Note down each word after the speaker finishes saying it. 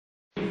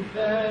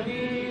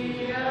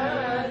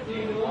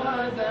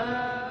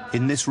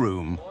In this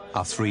room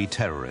are 3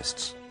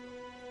 terrorists.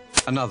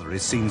 Another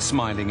is seen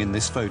smiling in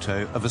this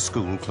photo of a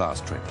school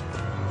class trip.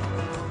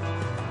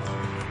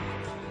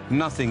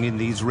 Nothing in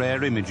these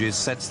rare images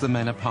sets the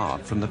men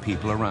apart from the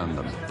people around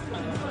them.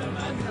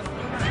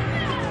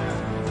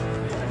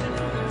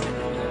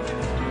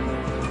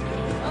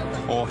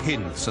 Or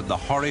hints at the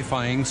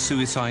horrifying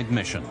suicide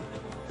mission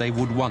they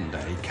would one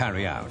day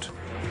carry out.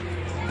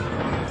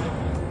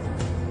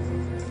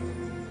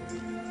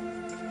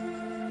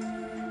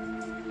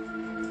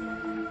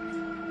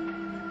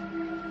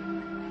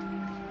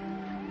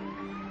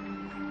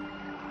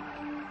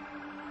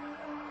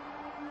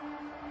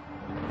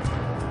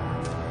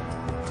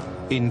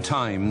 In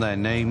time, their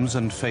names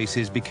and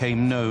faces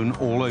became known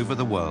all over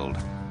the world.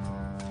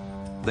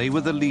 They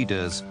were the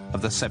leaders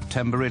of the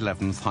September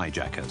 11th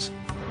hijackers.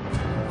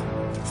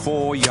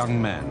 4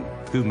 young men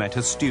who met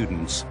as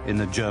students in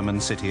the German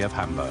city of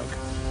Hamburg.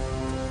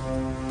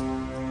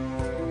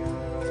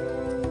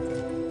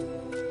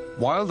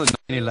 While the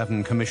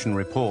 9/11 Commission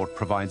report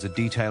provides a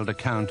detailed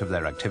account of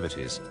their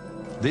activities,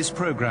 this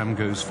program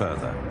goes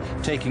further,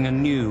 taking a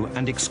new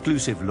and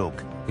exclusive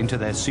look into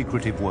their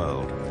secretive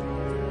world.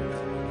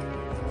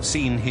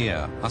 Seen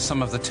here are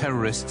some of the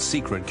terrorists'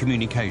 secret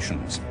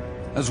communications,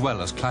 as well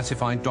as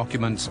classified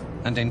documents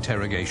and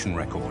interrogation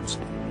records.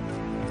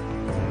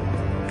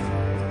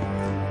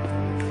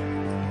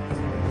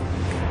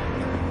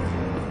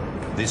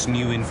 This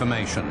new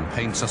information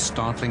paints a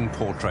startling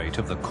portrait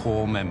of the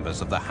core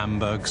members of the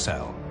Hamburg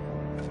cell,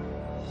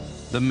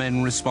 the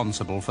men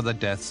responsible for the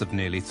deaths of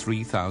nearly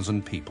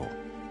 3,000 people.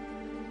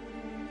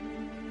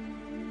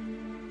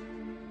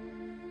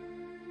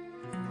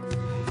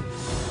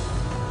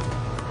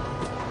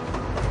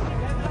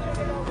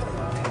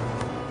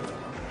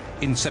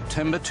 In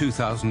September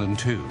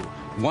 2002,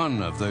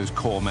 one of those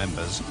core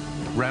members,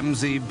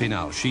 Ramzi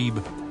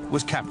Binalshibh,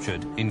 was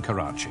captured in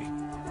Karachi.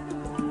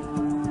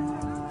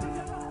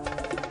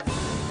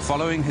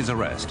 Following his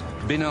arrest,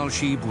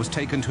 Binalshibh was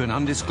taken to an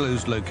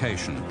undisclosed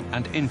location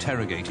and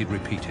interrogated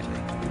repeatedly.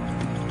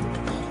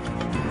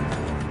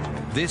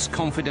 This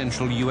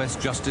confidential US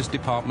Justice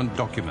Department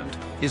document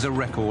is a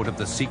record of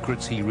the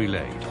secrets he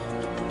relayed.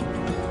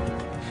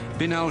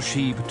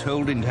 Binalshibh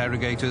told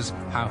interrogators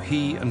how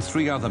he and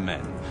 3 other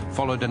men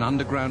followed an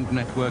underground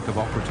network of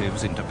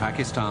operatives into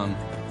Pakistan,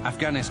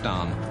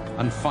 Afghanistan,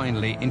 and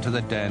finally into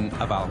the den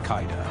of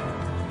Al-Qaeda,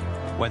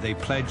 where they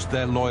pledged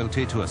their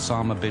loyalty to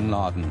Osama bin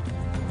Laden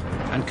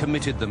and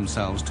committed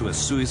themselves to a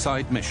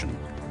suicide mission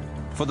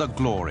for the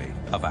glory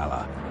of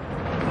Allah.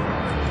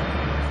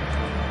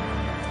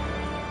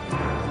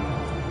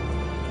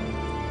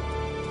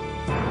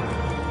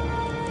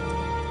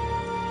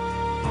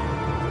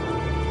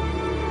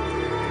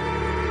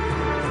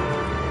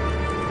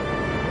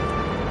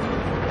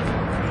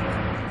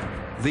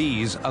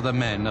 These are the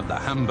men of the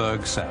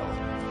Hamburg cell: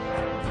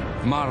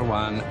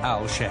 Marwan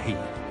al-Shehhi,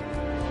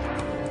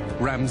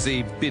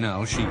 Ramzi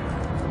Binalshibh,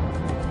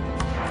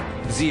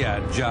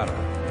 Ziad Jarrah,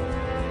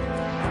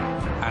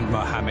 and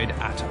Mohamed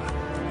Atta.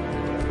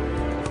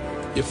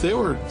 If they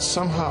were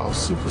somehow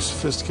super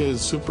sophisticated,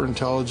 super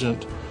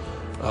intelligent,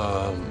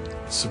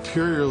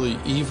 superiorly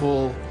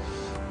evil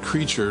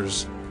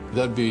creatures,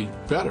 that'd be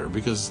better,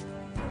 because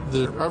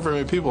there aren't very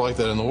many people like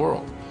that in the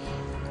world.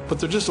 But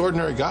they're just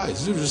ordinary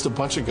guys. They're just a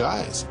bunch of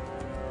guys.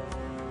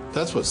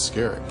 That's what's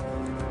scary.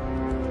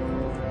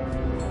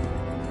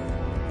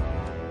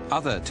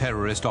 Other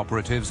terrorist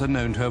operatives are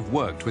known to have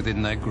worked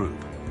within their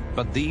group,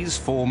 but these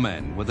 4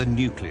 men were the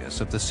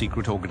nucleus of the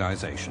secret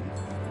organization.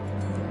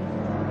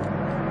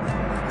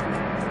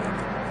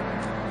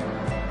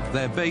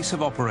 Their base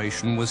of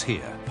operation was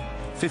here,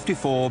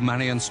 54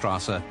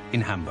 Marienstrasse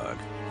in Hamburg.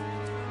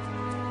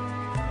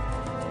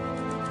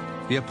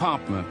 The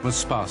apartment was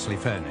sparsely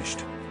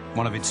furnished.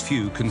 One of its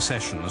few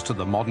concessions to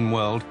the modern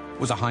world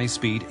was a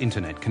high-speed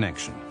internet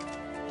connection.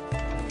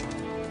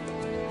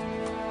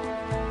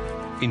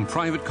 In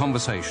private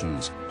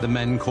conversations, the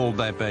men called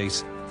their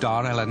base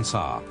Dar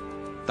el-Ansar,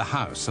 the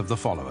house of the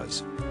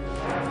followers.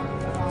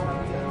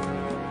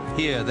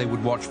 Here they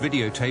would watch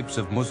videotapes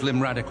of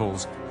Muslim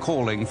radicals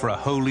calling for a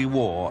holy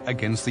war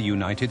against the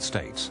United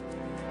States.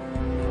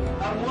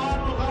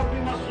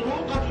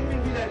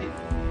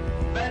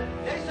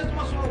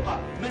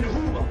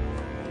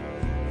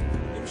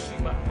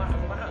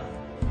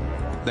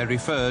 They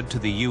referred to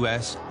the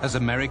US as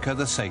America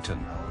the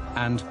Satan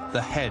and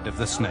the head of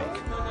the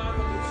snake.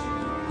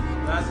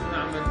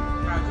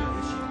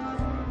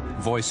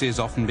 Voices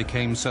often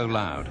became so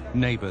loud,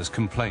 neighbors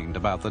complained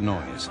about the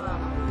noise.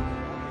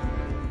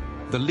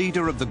 The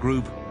leader of the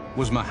group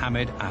was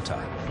Mohamed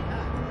Atta.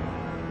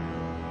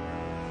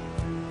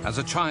 As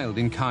a child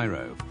in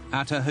Cairo,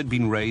 Atta had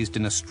been raised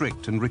in a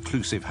strict and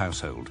reclusive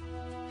household.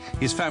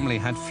 His family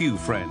had few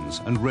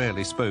friends and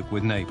rarely spoke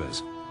with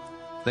neighbors.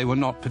 They were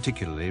not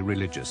particularly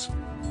religious.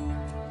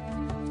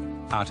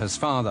 Atta's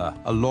father,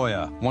 a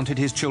lawyer, wanted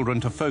his children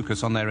to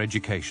focus on their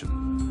education.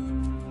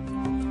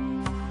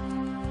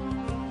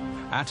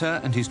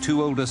 Atta and his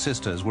 2 older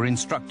sisters were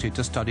instructed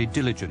to study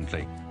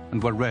diligently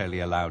and were rarely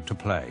allowed to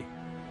play.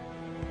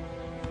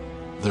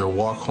 Their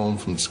walk home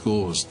from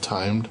school was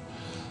timed,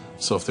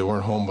 so if they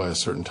weren't home by a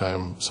certain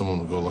time, someone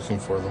would go looking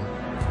for them.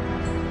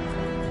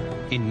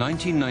 In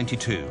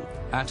 1992,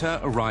 Atta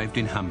arrived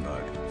in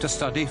Hamburg to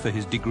study for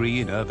his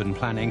degree in urban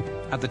planning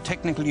at the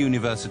Technical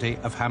University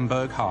of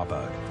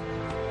Hamburg-Harburg.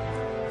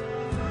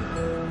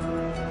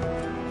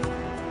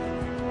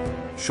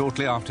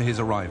 Shortly after his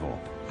arrival,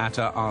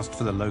 Atta asked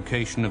for the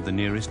location of the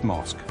nearest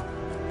mosque.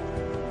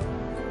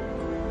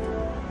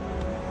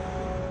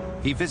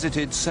 He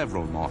visited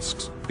several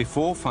mosques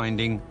before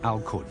finding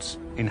Al-Quds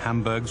in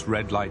Hamburg's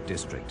red light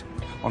district,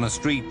 on a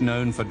street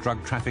known for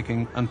drug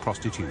trafficking and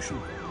prostitution.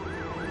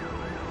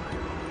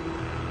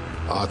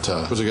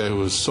 Atta was a guy who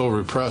was so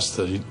repressed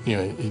that he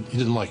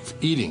didn't like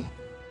eating.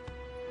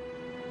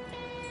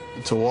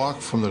 To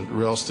walk from the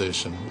rail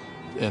station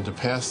and to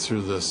pass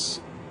through this,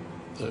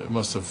 it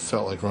must have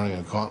felt like running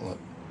a gauntlet.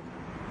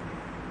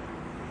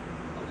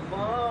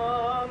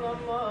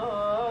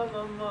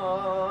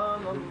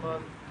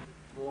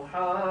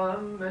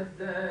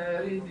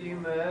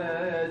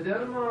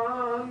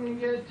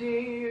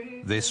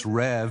 This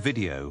rare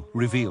video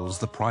reveals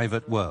the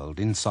private world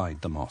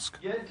inside the mosque.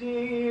 You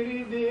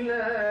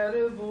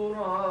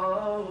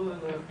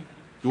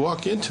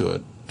walk into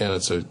it, and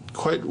it's a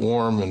quite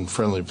warm and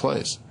friendly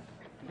place.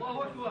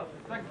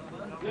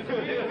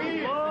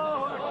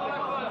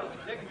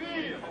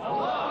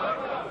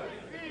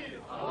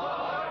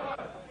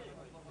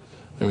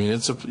 I mean,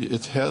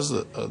 it has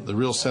the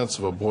real sense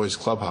of a boys'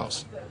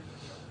 clubhouse.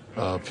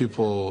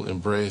 People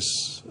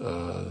embrace,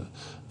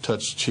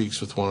 touch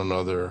cheeks with one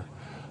another,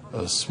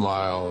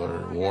 smile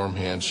or warm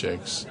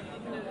handshakes.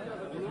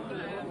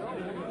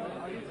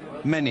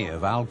 Many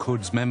of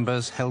Al-Quds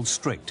members held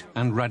strict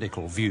and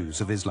radical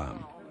views of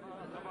Islam.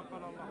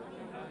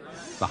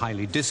 The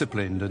highly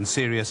disciplined and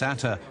serious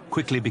Atta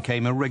quickly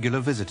became a regular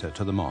visitor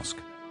to the mosque.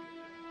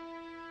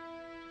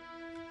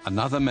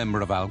 Another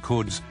member of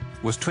Al-Quds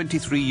was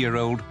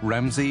 23-year-old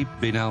Ramzi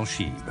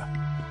Binalshibh.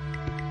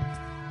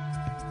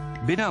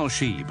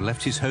 Binalshibh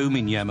left his home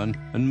in Yemen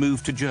and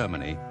moved to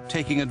Germany,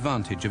 taking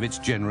advantage of its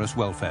generous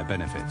welfare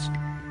benefits.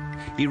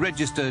 He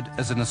registered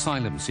as an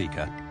asylum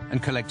seeker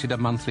and collected a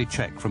monthly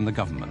check from the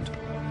government.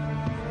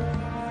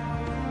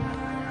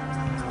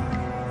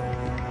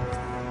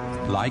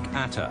 Like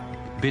Atta,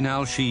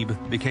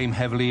 Binalshibh became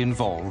heavily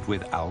involved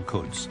with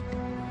Al-Quds.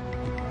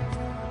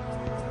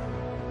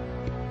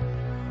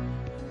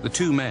 The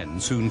two men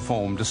soon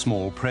formed a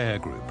small prayer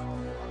group,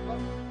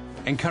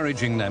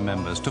 encouraging their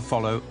members to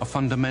follow a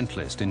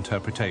fundamentalist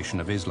interpretation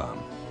of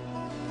Islam.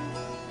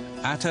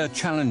 Atta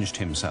challenged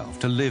himself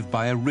to live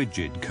by a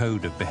rigid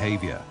code of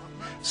behavior,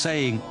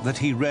 saying that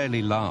he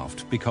rarely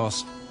laughed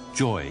because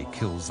joy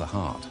kills the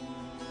heart.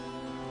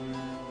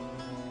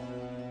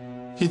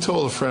 He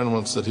told a friend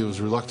once that he was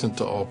reluctant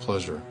to all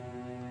pleasure,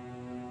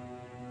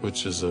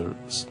 which is a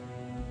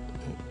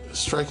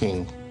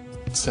striking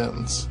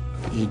sentence.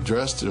 He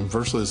dressed in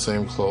virtually the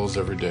same clothes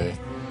every day.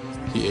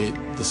 He ate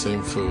the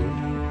same food.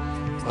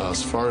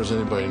 As far as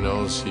anybody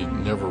knows, he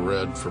never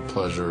read for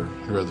pleasure.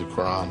 He read the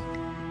Quran.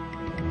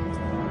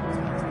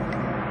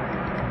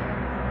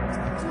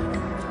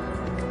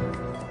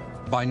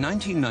 By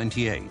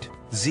 1998,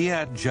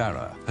 Ziad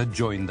Jarrah had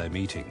joined their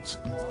meetings.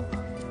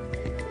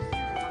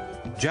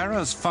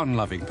 Jarrah's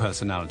fun-loving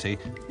personality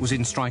was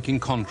in striking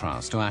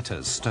contrast to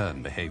Atta's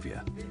stern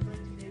behavior.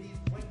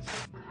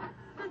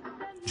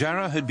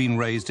 Jarrah had been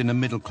raised in a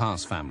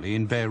middle-class family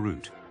in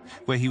Beirut,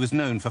 where he was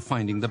known for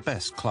finding the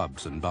best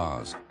clubs and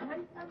bars.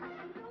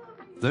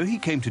 Though he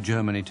came to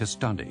Germany to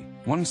study,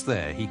 once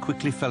there he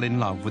quickly fell in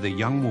love with a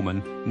young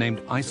woman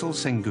named Aysel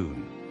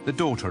Sengun, the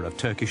daughter of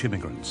Turkish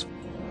immigrants.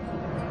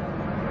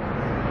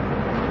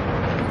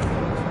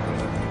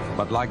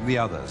 But like the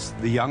others,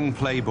 the young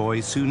playboy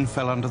soon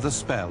fell under the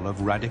spell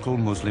of radical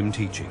Muslim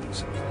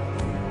teachings.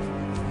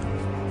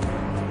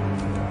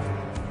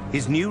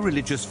 His new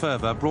religious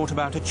fervor brought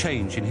about a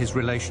change in his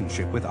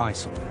relationship with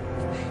Aysel.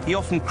 He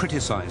often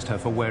criticized her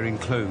for wearing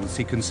clothes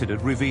he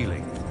considered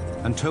revealing,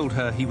 and told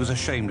her he was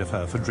ashamed of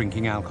her for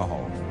drinking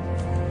alcohol.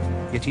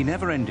 Yet he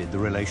never ended the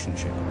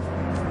relationship.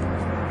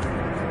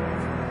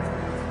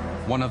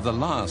 One of the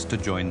last to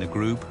join the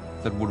group,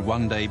 that would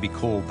one day be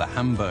called the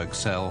Hamburg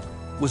cell,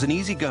 was an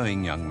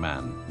easygoing young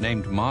man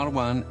named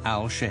Marwan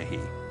al-Shehhi,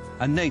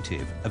 a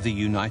native of the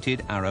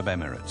United Arab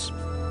Emirates.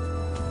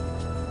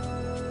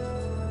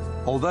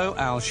 Although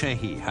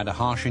al-Shehhi had a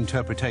harsh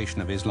interpretation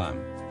of Islam,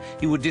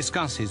 he would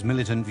discuss his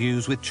militant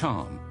views with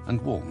charm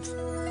and warmth.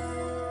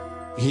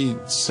 He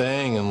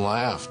sang and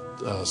laughed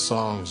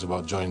songs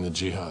about joining the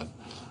jihad,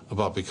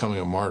 about becoming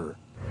a martyr.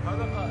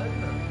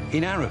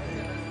 In Arabic,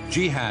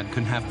 jihad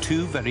can have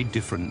two very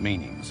different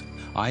meanings,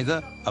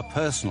 either a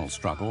personal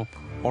struggle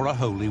or a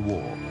holy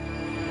war.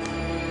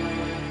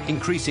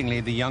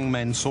 Increasingly, the young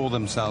men saw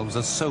themselves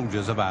as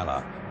soldiers of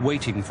Allah,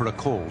 waiting for a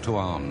call to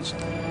arms.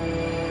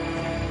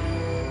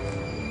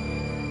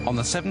 On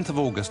the 7th of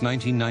August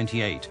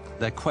 1998,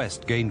 their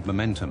quest gained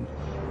momentum.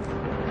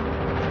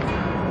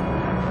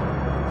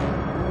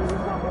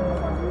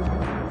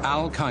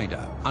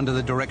 Al-Qaeda, under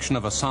the direction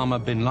of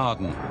Osama bin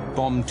Laden,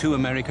 bombed 2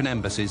 American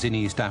embassies in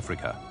East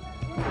Africa.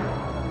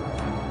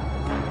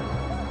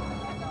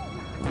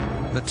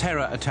 The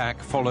terror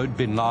attack followed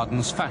bin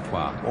Laden's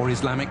fatwa, or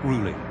Islamic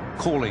ruling,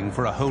 calling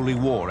for a holy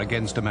war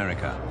against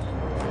America.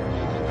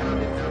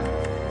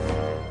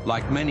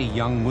 Like many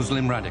young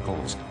Muslim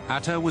radicals,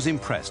 Atta was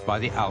impressed by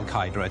the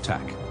Al-Qaeda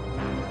attack.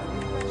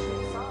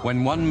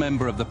 When one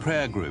member of the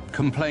prayer group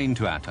complained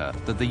to Atta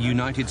that the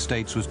United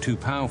States was too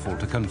powerful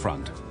to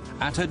confront,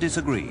 Atta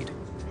disagreed.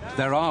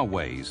 There are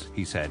ways,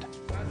 he said.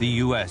 The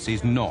US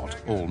is not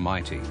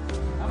almighty.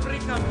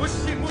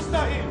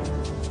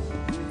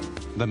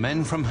 The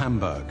men from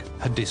Hamburg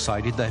had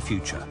decided their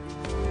future.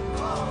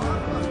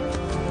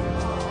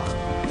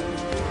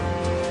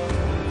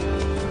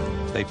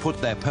 They put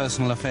their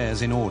personal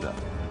affairs in order,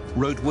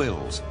 wrote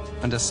wills,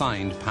 and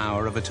assigned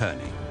power of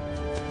attorney.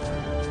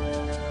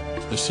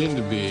 There seemed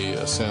to be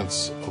a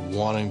sense of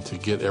wanting to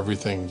get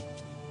everything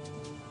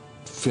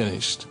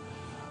finished,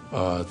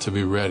 to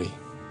be ready.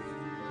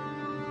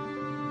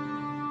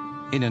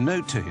 In a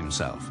note to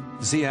himself,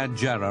 Ziad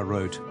Jarrah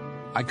wrote,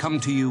 "I come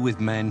to you with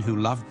men who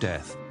love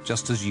death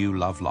just as you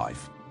love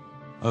life.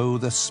 Oh,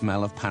 the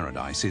smell of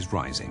paradise is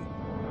rising."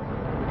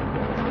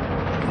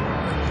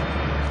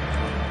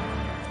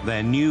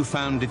 Their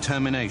newfound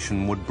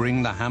determination would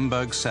bring the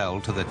Hamburg cell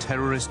to the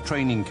terrorist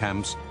training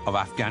camps of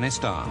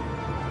Afghanistan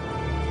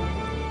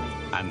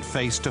and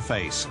face to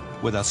face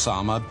with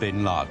Osama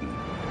bin Laden.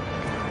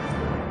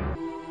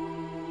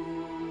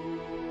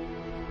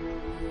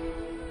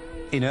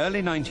 In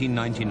early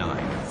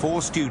 1999,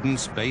 4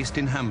 students based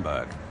in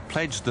Hamburg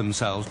pledged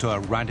themselves to a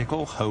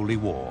radical holy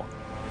war.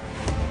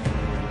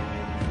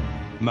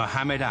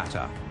 Mohamed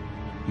Atta,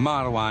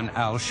 Marwan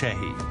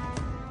al-Shehhi,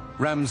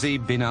 Ramzi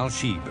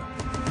Binalshibh,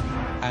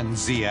 and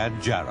Ziad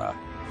Jarrah.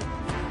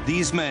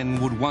 These men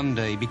would one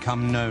day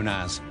become known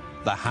as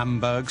the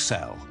Hamburg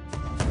Cell.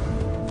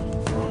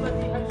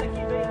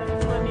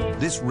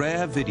 This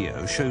rare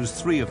video shows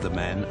 3 of the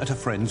men at a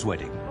friend's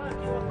wedding.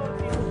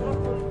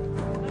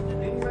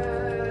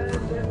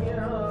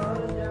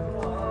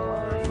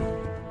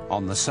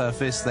 On the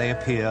surface, they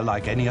appear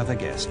like any other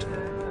guest.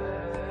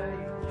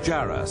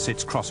 Jarrah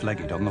sits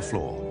cross-legged on the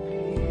floor.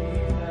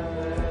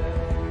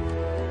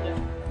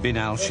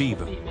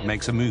 Binalshibh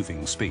makes a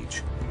moving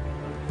speech.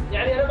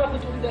 يعني أنا ما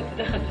كنت أريد أن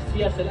أتدخل في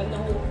السياسة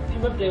لأنه في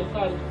مبدأ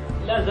يقال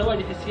لا زواج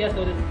في السياسة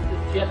ولا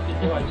سياسة في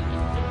الزواج.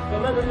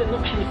 فما نريد أن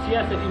نقحم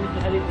السياسة في مثل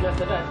هذه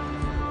المناسبات.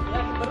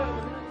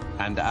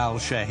 And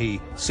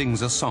al-Shehhi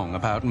sings a song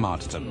about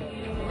martyrdom.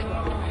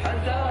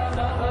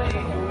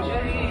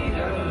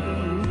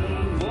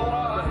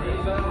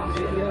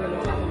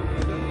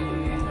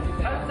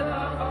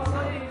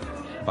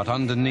 But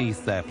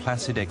underneath their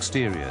placid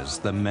exteriors,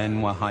 the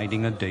men were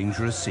hiding a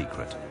dangerous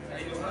secret.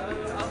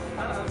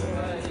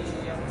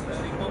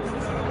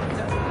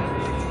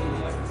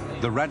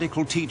 The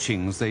radical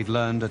teachings they'd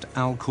learned at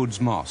Al-Quds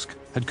Mosque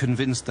had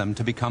convinced them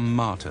to become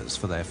martyrs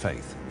for their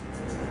faith.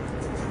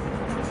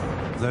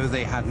 Though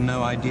they had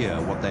no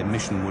idea what their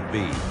mission would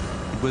be,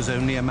 it was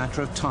only a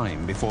matter of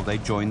time before they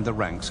joined the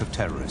ranks of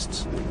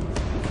terrorists.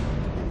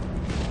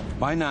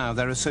 By now,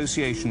 their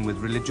association with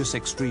religious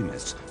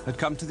extremists had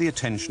come to the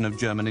attention of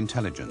German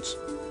intelligence.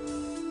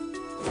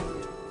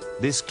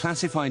 This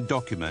classified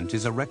document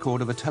is a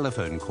record of a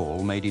telephone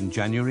call made in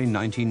January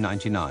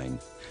 1999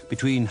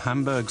 between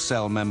Hamburg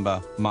cell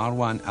member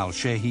Marwan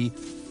al-Shehhi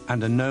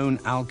and a known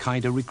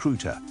Al-Qaeda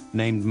recruiter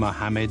named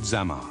Mohamed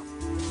Atta.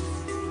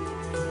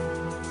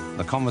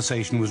 The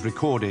conversation was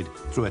recorded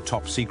through a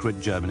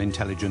top-secret German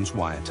intelligence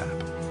wiretap.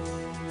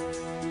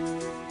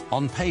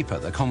 On paper,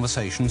 the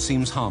conversation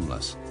seems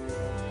harmless.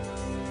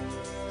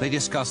 They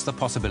discussed the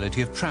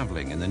possibility of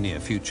traveling in the near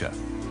future.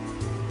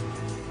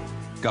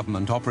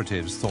 Government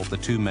operatives thought the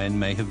 2 men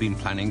may have been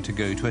planning to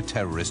go to a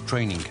terrorist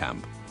training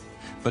camp,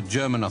 but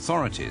German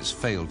authorities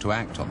failed to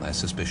act on their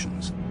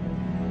suspicions.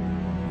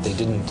 They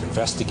didn't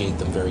investigate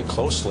them very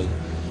closely,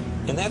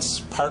 and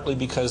that's partly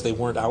because they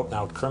weren't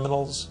out-and-out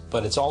criminals,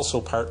 but it's also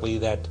partly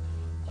that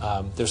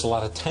there's a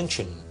lot of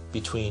tension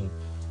between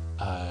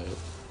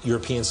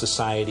European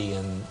society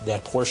and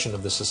that portion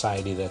of the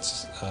society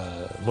that's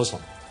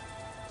Muslim.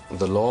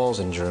 The laws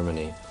in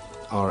Germany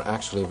are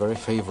actually very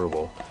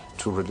favorable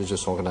to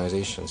religious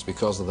organizations.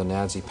 Because of the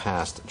Nazi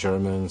past,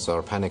 Germans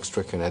are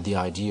panic-stricken at the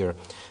idea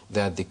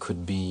that they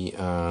could be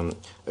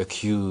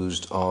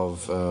accused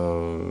of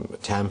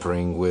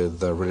tampering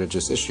with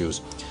religious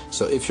issues.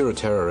 So if you're a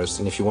terrorist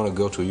and if you want to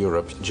go to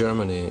Europe,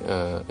 Germany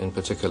in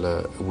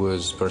particular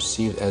was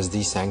perceived as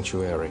the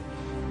sanctuary.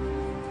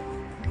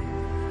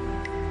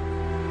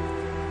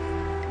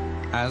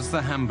 As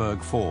the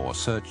Hamburg Four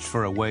searched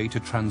for a way to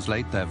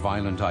translate their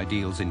violent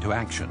ideals into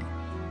action,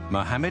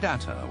 Mohamed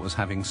Atta was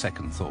having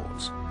second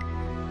thoughts.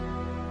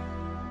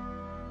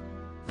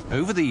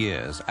 Over the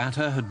years,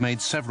 Atta had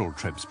made several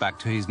trips back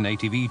to his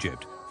native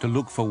Egypt to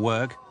look for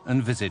work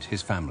and visit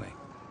his family.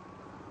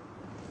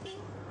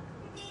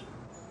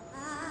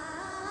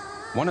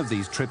 One of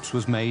these trips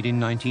was made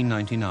in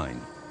 1999.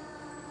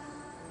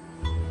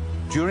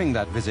 During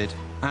that visit,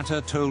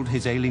 Atta told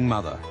his ailing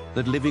mother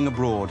that living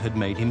abroad had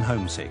made him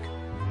homesick,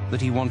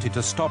 that he wanted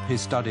to stop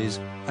his studies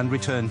and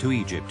return to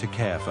Egypt to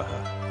care for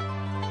her.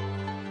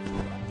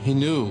 He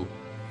knew,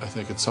 I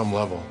think at some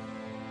level,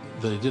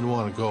 that he didn't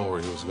want to go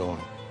where he was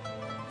going,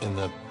 and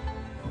that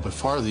by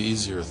far the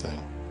easier thing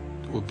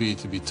would be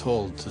to be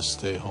told to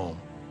stay home,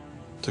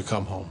 to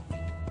come home.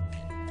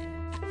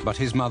 But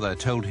his mother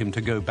told him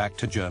to go back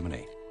to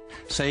Germany,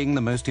 saying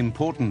the most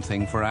important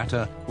thing for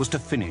Atta was to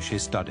finish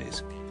his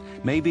studies,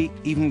 maybe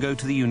even go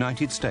to the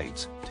United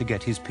States to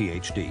get his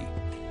PhD.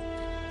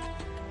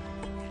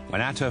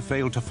 When Atta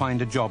failed to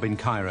find a job in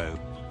Cairo,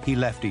 he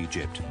left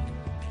Egypt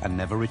and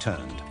never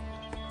returned.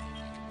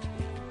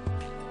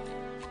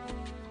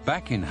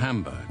 Back in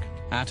Hamburg,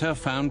 Atta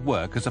found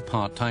work as a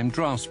part-time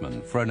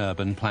draftsman for an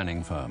urban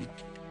planning firm.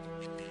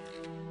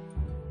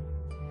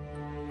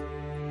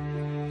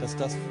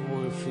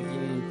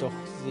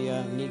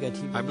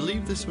 I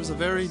believe this was a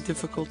very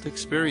difficult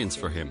experience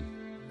for him.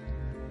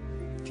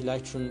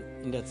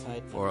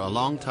 For a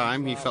long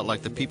time, he felt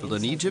like the people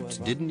in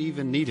Egypt didn't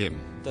even need him.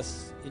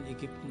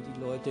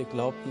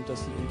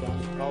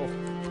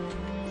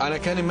 And I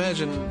can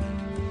imagine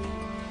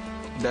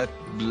that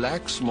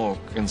black smoke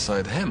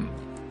inside him,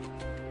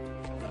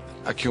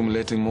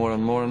 accumulating more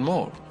and more and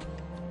more,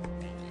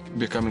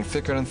 becoming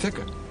thicker and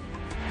thicker.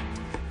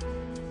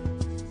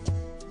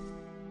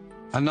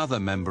 Another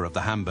member of the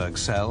Hamburg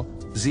cell,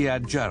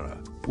 Ziad Jarrah,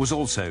 was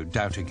also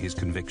doubting his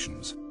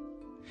convictions.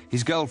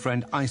 His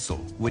girlfriend Aysel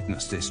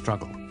witnessed this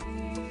struggle.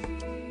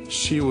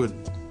 She would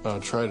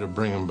try to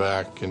bring him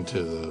back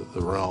into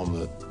the realm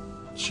that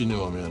she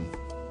knew him in.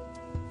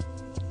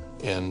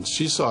 And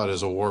she saw it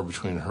as a war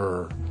between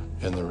her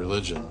and the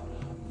religion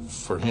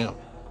for him.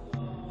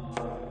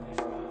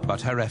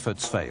 But her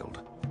efforts failed.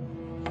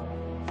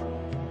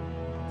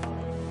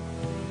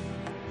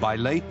 By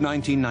late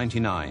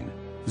 1999,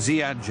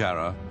 Ziad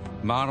Jarrah,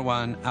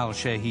 Marwan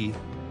al-Shehhi,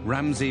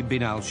 Ramzi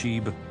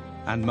Binalshibh,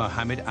 and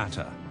Mohamed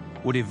Atta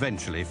would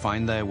eventually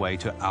find their way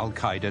to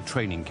Al-Qaeda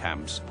training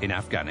camps in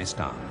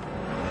Afghanistan.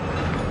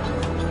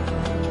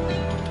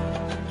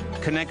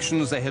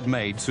 Connections they had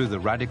made through the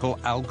radical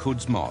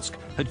Al-Quds Mosque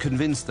had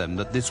convinced them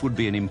that this would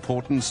be an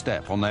important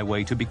step on their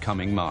way to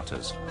becoming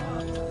martyrs.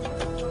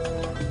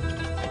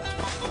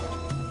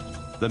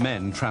 The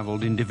men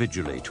traveled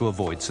individually to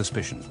avoid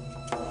suspicion.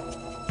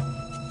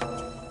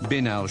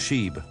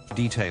 Binalshibh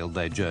detailed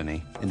their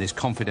journey in this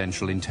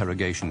confidential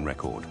interrogation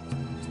record.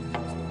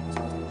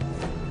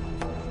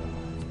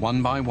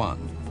 One by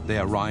one, they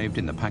arrived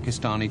in the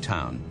Pakistani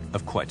town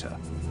of Quetta.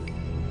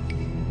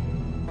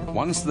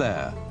 Once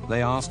there,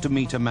 they asked to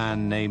meet a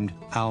man named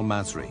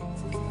Al-Masri.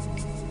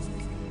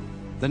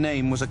 The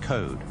name was a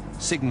code,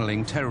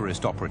 signaling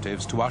terrorist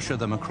operatives to usher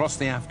them across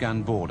the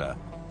Afghan border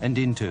and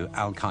into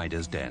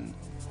Al-Qaeda's den.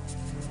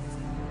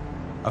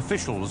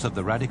 Officials of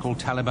the radical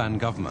Taliban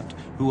government,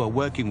 who were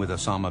working with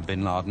Osama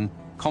bin Laden,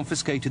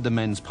 confiscated the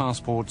men's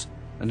passports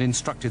and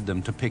instructed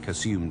them to pick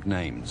assumed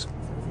names.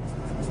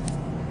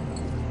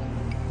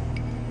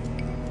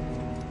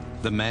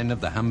 The men of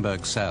the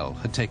Hamburg cell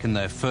had taken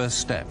their first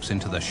steps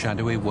into the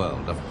shadowy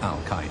world of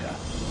Al-Qaeda.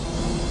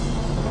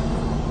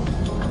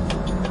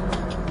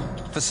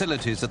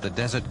 Facilities at the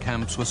desert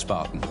camps were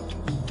spartan.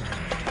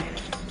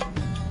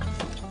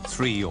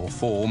 3 or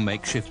 4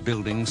 makeshift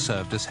buildings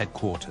served as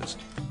headquarters.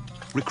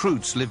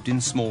 Recruits lived in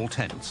small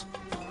tents.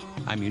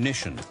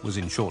 Ammunition was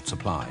in short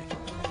supply.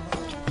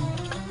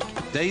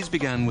 Days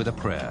began with a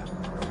prayer,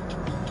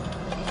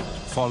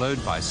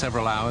 followed by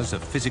several hours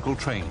of physical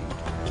training,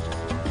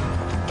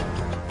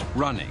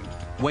 running,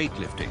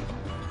 weightlifting,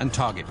 and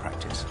target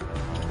practice.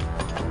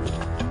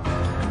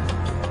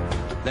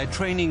 Their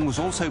training was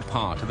also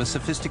part of a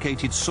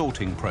sophisticated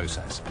sorting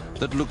process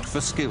that looked for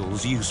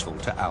skills useful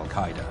to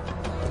Al-Qaeda.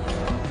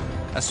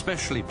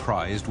 Especially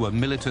prized were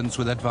militants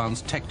with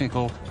advanced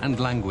technical and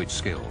language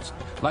skills,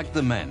 like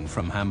the men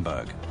from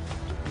Hamburg.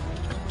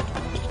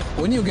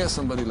 When you get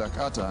somebody like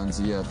Atta and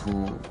Ziad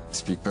who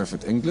speak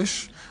perfect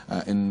English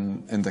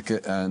and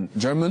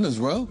German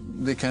as well,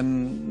 they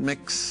can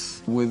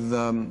mix with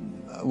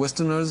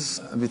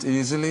Westerners a bit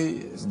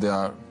easily. They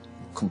are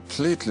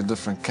completely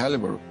different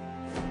caliber.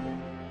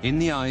 In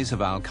the eyes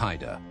of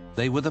Al-Qaeda,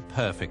 they were the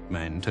perfect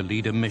men to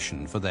lead a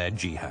mission for their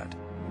jihad.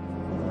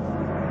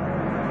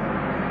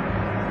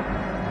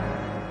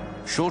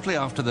 Shortly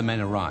after the men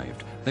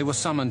arrived, they were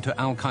summoned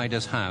to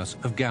Al-Qaeda's house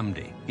of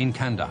Ghamdi in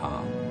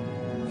Kandahar.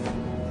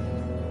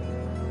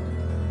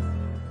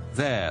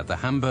 There, the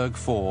Hamburg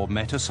Four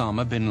met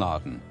Osama bin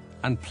Laden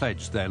and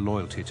pledged their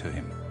loyalty to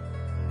him.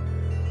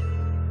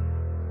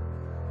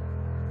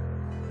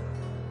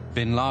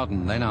 Bin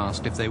Laden then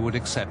asked if they would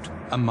accept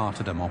a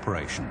martyrdom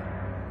operation.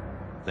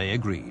 They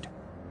agreed.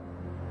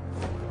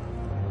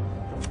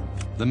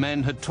 The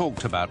men had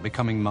talked about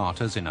becoming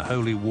martyrs in a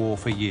holy war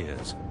for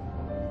years.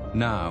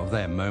 Now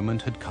their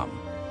moment had come.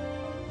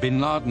 Bin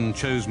Laden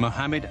chose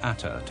Mohamed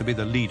Atta to be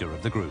the leader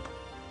of the group.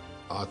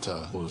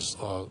 Atta was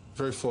a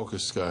very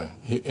focused guy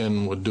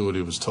and would do what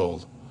he was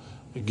told.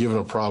 Given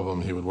a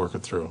problem, he would work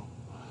it through,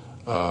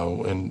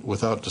 and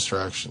without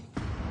distraction.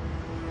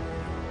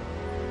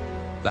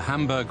 The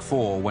Hamburg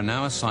Four were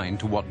now assigned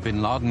to what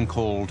bin Laden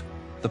called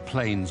the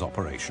planes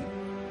operation.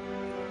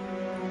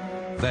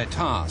 Their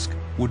task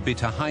would be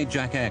to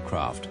hijack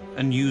aircraft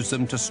and use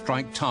them to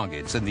strike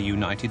targets in the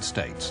United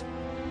States.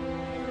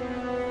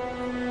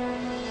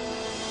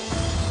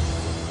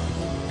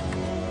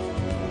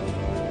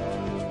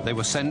 They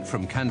were sent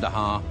from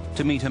Kandahar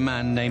to meet a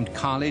man named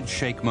Khalid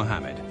Sheikh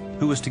Mohammed,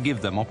 who was to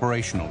give them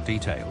operational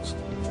details.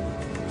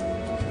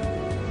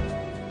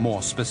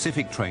 More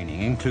specific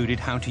training included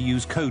how to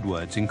use code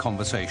words in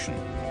conversation,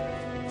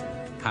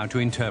 how to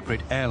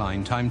interpret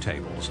airline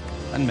timetables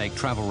and make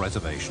travel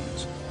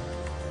reservations.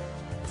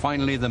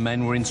 Finally, the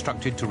men were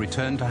instructed to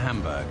return to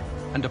Hamburg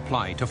and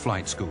apply to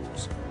flight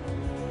schools.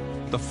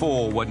 The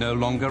four were no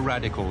longer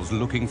radicals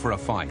looking for a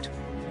fight,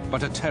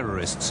 but a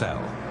terrorist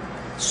cell.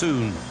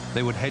 Soon,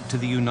 they would head to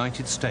the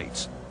United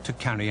States to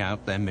carry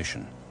out their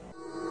mission.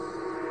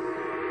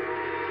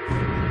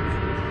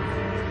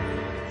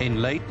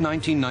 In late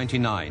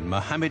 1999,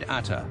 Mohamed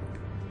Atta,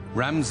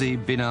 Ramzi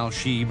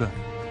Binalshibh,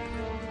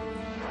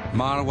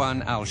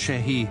 Marwan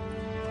al-Shehhi,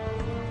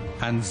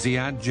 and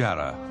Ziad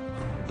Jarrah,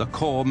 the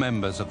core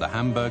members of the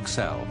Hamburg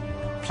cell,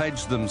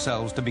 pledged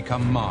themselves to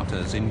become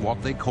martyrs in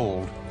what they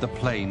called the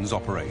planes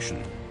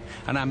operation,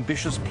 an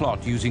ambitious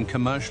plot using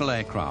commercial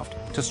aircraft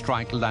to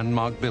strike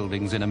landmark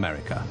buildings in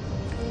America.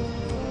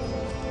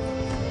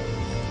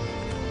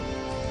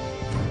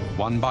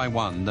 One by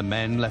one, the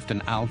men left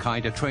an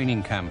Al-Qaeda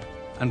training camp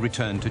and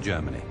returned to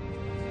Germany.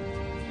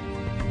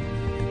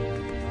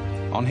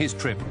 On his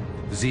trip,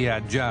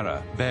 Ziad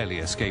Jarrah barely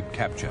escaped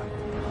capture.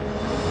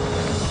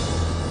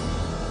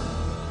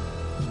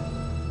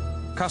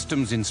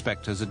 Customs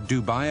inspectors at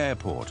Dubai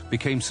airport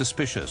became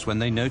suspicious when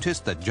they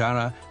noticed that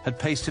Jarrah had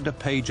pasted a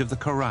page of the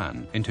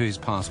Quran into his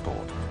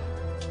passport.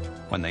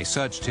 When they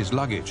searched his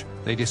luggage,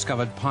 they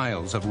discovered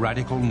piles of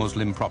radical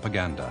Muslim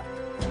propaganda.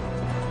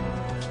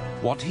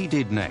 What he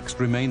did next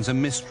remains a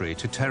mystery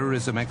to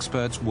terrorism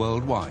experts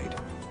worldwide.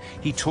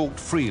 He talked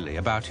freely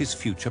about his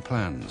future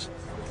plans.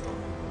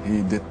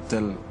 He did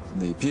tell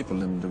the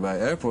people in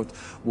Dubai airport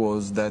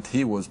was that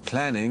he was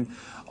planning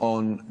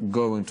on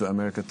going to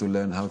America to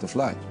learn how to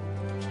fly.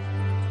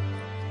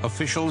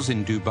 Officials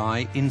in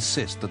Dubai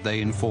insist that they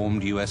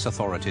informed US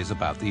authorities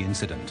about the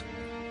incident,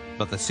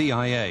 but the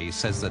CIA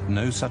says that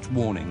no such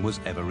warning was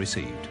ever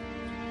received.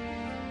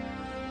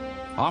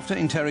 After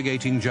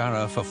interrogating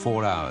Jarrah for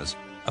 4 hours,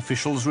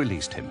 officials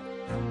released him.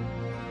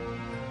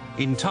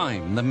 In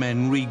time, the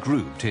men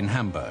regrouped in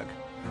Hamburg.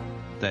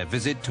 Their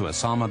visit to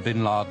Osama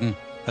bin Laden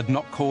had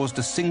not caused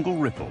a single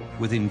ripple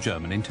within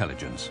German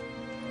intelligence.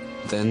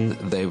 Then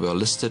they were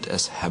listed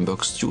as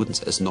Hamburg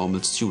students, as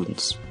normal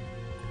students.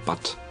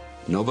 But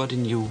nobody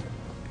knew,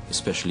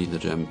 especially the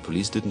German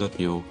police did not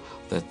know,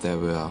 that they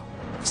were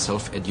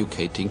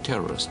self-educating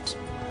terrorists.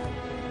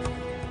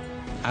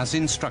 As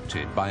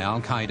instructed by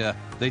Al-Qaeda,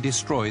 they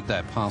destroyed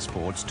their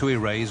passports to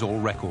erase all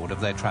record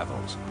of their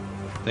travels.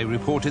 They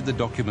reported the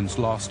documents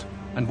lost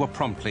and were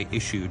promptly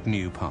issued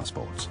new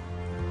passports.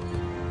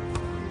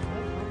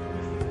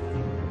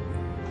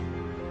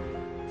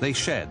 They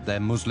shed their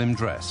Muslim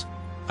dress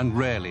and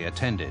rarely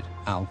attended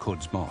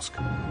Al-Quds Mosque,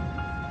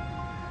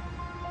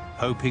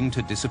 hoping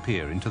to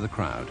disappear into the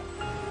crowd.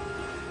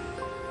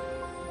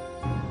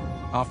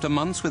 After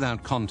months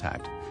without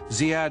contact,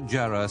 Ziad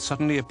Jarrah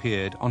suddenly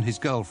appeared on his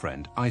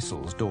girlfriend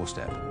Aisel's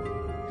doorstep.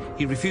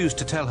 He refused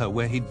to tell her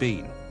where he'd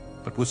been,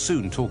 but was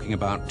soon talking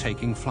about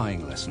taking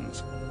flying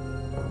lessons.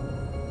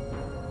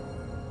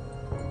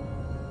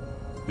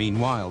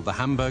 Meanwhile, the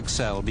Hamburg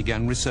cell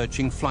began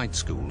researching flight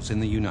schools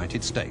in the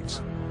United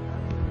States.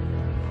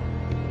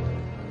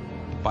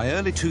 By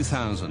early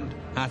 2000,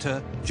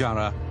 Atta,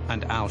 Jarrah,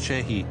 and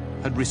al-Shehhi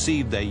had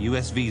received their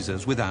US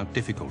visas without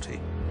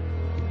difficulty.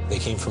 They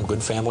came from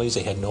good families,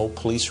 they had no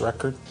police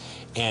record,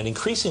 and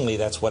increasingly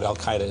that's what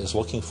Al-Qaeda is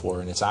looking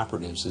for in its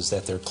operatives, is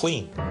that they're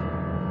clean.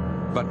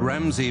 But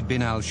Ramzi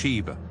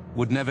Binalshibh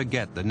would never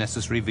get the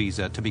necessary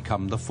visa to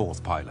become the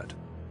fourth pilot.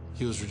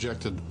 He was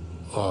rejected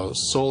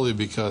solely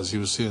because he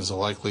was seen as a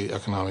likely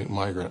economic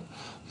migrant,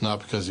 not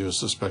because he was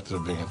suspected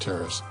of being a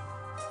terrorist.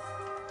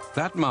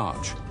 That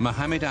March,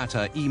 Mohamed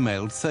Atta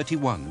emailed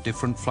 31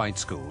 different flight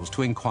schools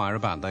to inquire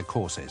about their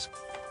courses.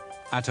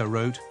 Atta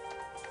wrote,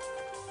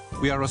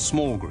 "We are a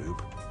small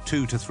group,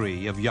 2 to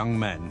 3 of young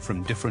men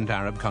from different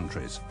Arab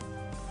countries.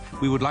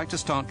 We would like to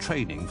start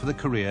training for the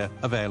career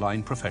of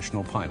airline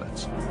professional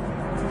pilots."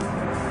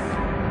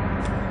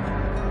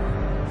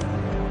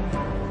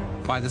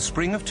 By the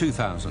spring of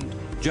 2000,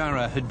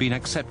 Jarrah had been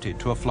accepted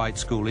to a flight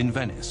school in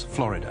Venice,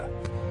 Florida.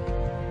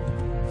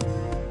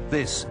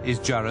 This is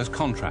Jarrah's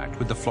contract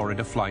with the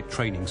Florida Flight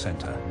Training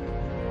Center.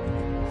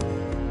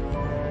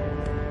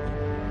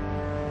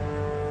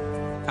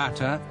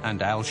 Atta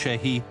and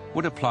al-Shehhi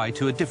would apply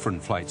to a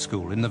different flight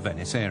school in the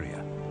Venice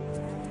area.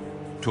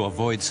 To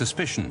avoid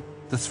suspicion,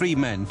 the 3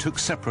 men took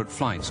separate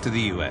flights to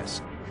the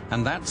US,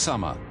 and that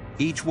summer,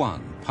 each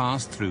one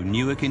passed through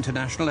Newark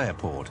International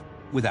Airport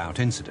without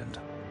incident.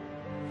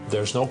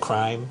 There's no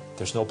crime,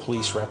 there's no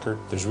police record,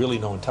 there's really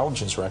no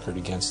intelligence record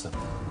against them.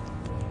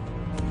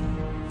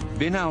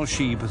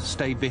 Binalshibh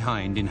stayed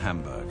behind in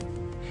Hamburg.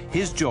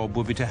 His job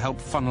would be to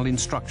help funnel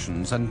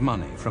instructions and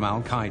money from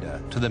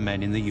Al-Qaeda to the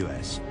men in the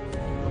US.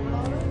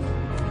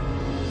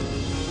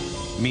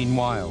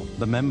 Meanwhile,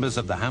 the members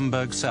of the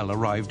Hamburg cell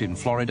arrived in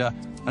Florida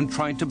and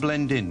tried to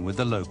blend in with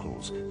the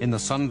locals in the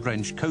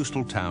sun-drenched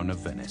coastal town of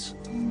Venice.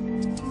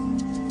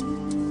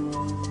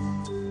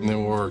 They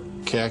wore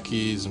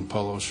khakis and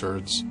polo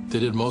shirts. They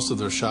did most of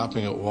their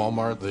shopping at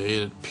Walmart. They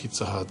ate at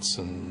Pizza Huts,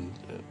 and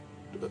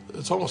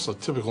it's almost a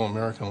typical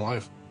American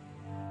life.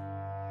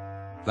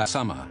 That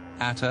summer,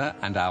 Atta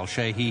and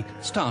al-Shehhi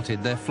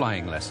started their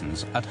flying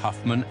lessons at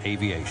Huffman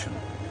Aviation,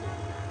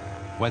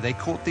 where they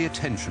caught the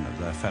attention of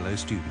their fellow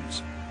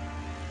students.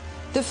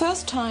 The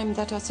first time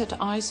that I set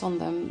eyes on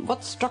them,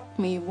 what struck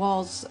me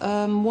was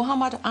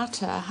Mohamed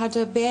Atta had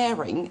a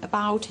bearing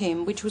about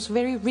him which was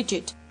very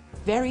rigid,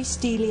 very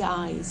steely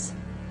eyes.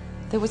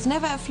 There was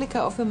never a flicker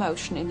of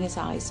emotion in his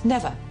eyes,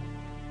 never.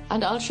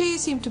 And al-Shehhi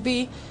seemed to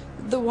be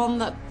the one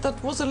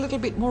that was a little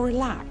bit more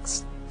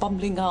relaxed,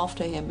 bumbling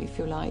after him, if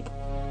you like.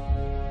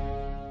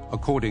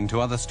 According to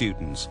other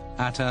students,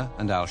 Atta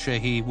and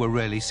al-Shehhi were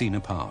rarely seen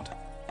apart.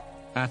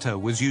 Atta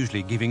was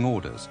usually giving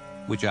orders,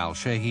 which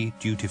al-Shehhi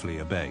dutifully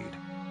obeyed.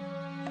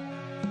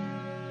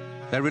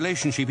 Their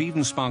relationship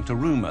even sparked a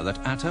rumor that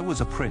Atta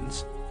was a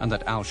prince and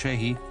that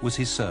al-Shehhi was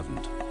his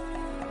servant.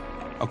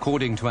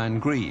 According to Anne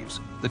Greaves,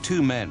 the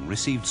two men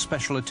received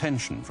special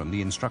attention from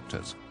the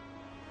instructors.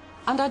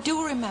 And I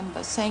do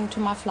remember saying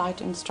to my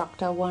flight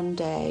instructor one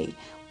day,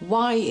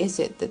 why is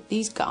it that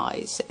these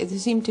guys, they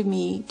seem to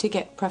me to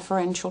get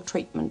preferential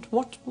treatment?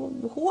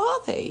 Who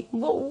are they?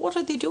 What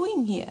are they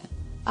doing here?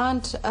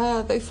 And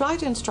the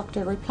flight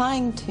instructor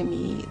replying to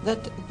me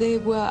that they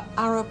were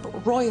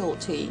Arab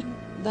royalty,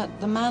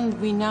 that the man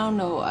we now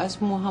know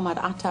as Mohamed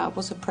Atta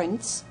was a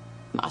prince.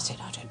 I said,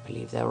 I don't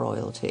believe they're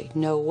royalty.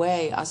 No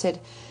way. I said,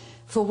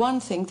 for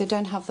one thing, they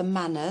don't have the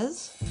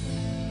manners.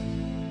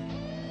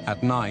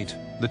 At night,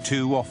 the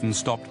two often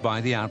stopped by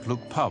the Outlook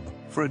pub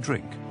for a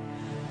drink.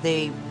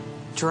 They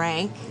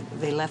drank,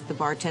 they left the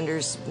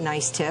bartenders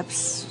nice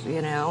tips,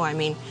 you know. I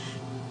mean,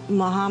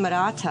 Mohamed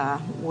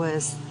Atta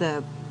was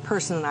the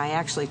person that I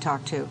actually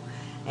talked to,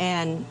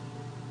 and,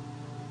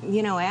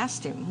 you know,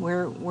 asked him,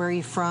 where are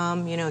you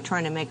from, you know,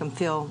 trying to make him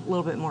feel a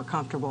little bit more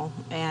comfortable,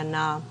 and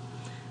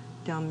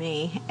dumb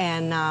me,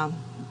 and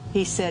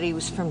he said he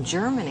was from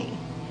Germany.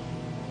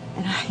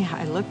 And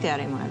I looked at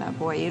him and I thought,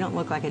 boy, you don't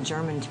look like a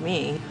German to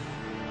me.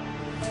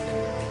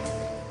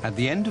 At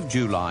the end of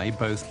July,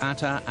 both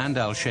Atta and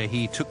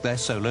al-Shehhi took their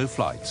solo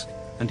flights,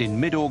 and in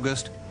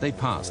mid-August, they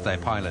passed their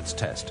pilot's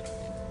test.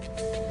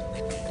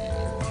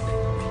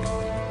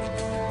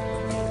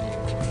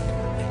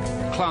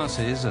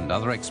 Classes and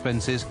other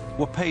expenses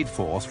were paid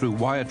for through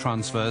wire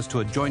transfers to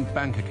a joint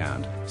bank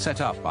account set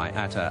up by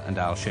Atta and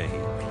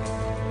al-Shehhi.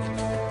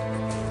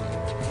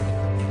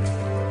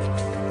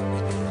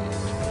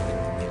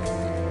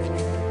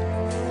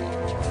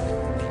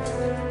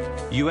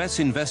 US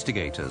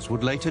investigators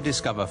would later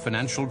discover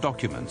financial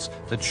documents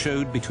that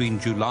showed between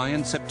July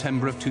and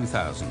September of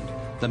 2000,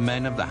 the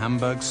men of the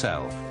Hamburg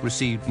cell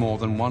received more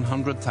than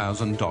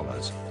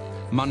 $100,000,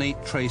 money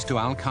traced to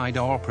Al-Qaeda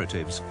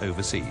operatives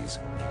overseas.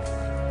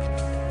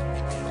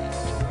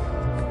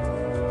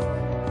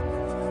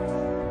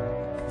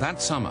 That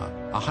summer,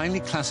 a highly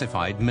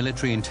classified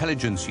military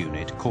intelligence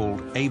unit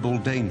called Able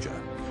Danger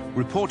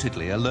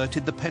reportedly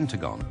alerted the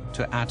Pentagon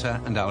to Atta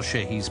and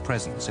al-Shehhi's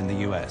presence in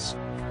the US.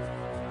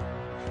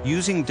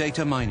 Using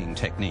data mining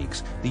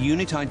techniques, the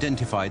unit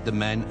identified the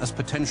men as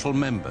potential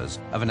members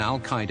of an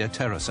Al-Qaeda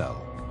terror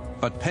cell.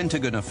 But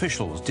Pentagon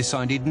officials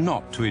decided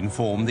not to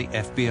inform the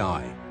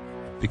FBI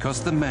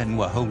because the men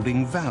were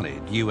holding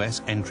valid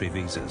US entry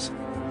visas.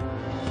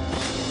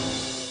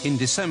 In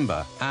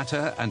December,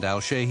 Atta and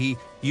al-Shehhi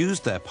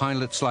used their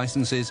pilot's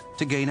licenses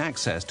to gain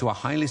access to a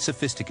highly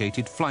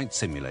sophisticated flight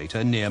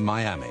simulator near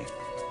Miami.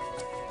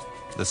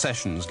 The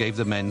sessions gave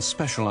the men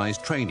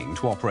specialized training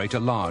to operate a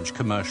large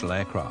commercial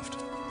aircraft.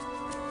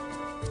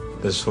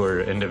 These were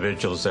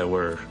individuals that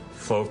were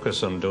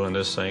focused on doing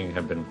this thing,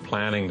 have been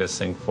planning this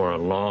thing for a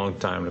long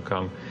time to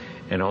come,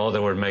 and all they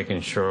were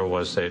making sure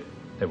was that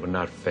they would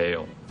not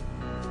fail.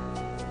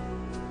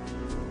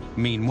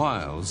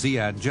 Meanwhile,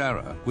 Ziad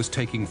Jarrah was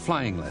taking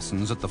flying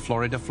lessons at the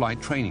Florida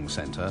Flight Training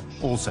Center,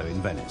 also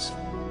in Venice.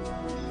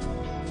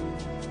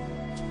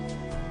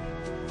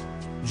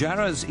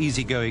 Jarrah's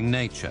easygoing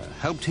nature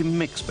helped him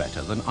mix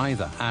better than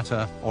either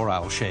Atta or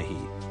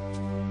al-Shehhi.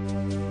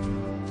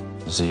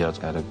 Ziad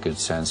had a good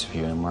sense of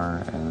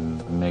humor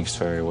and mixed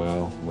very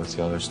well with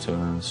the other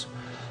students.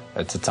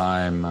 At the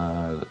time,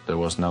 there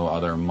was no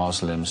other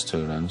Muslim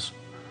students,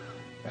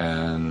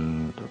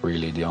 and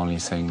really the only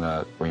thing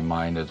that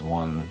reminded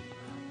one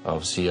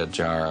of Ziad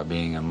Jarrah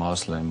being a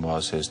Muslim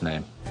was his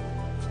name.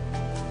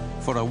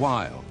 For a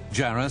while,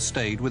 Jarrah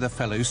stayed with a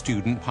fellow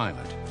student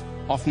pilot,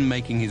 often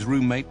making his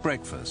roommate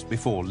breakfast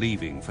before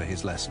leaving for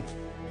his lesson.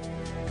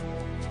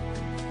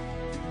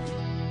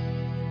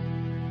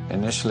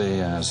 Initially,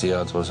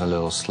 Ziad was a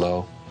little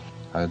slow.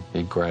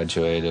 He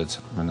graduated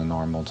in a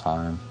normal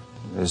time.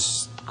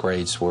 His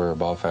grades were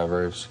above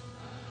average.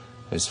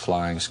 His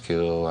flying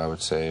skill, I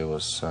would say,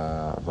 was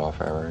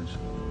above average.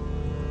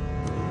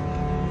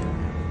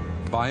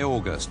 By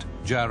August,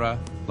 Jarrah,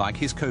 like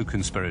his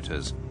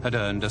co-conspirators, had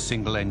earned a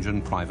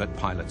single-engine private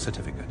pilot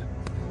certificate.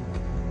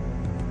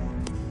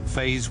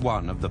 Phase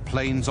 1 of the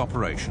plane's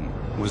operation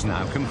was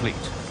now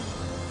complete.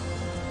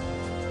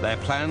 Their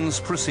plans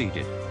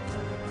proceeded,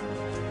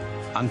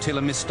 until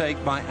a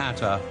mistake by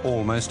Atta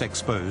almost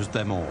exposed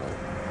them all.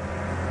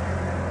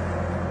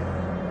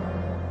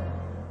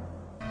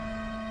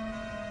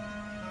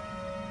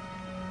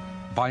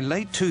 By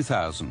late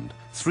 2000,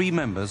 3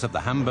 members of the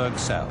Hamburg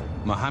cell,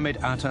 Mohamed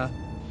Atta,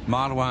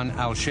 Marwan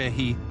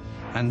al-Shehhi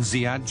and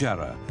Ziad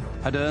Jarrah,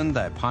 had earned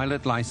their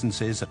pilot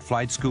licenses at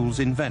flight schools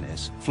in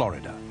Venice,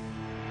 Florida.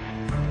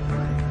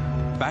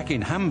 Back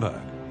in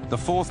Hamburg, the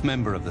 4th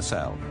member of the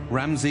cell,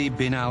 Ramzi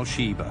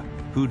Binalshibh,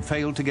 who'd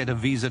failed to get a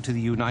visa to the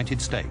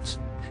United States,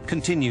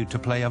 continued to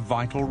play a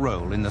vital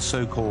role in the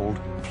so-called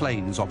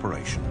planes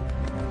operation.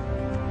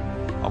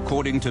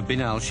 According to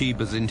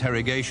Binalshibh's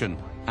interrogation,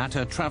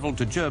 Atta traveled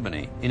to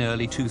Germany in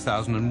early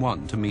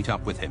 2001 to meet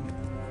up with him.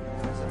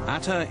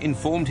 Atta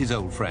informed his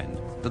old friend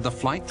that the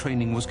flight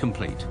training was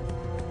complete.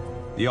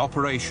 The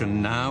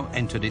operation now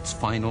entered its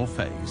final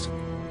phase.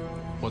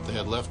 What they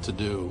had left to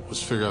do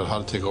was figure out how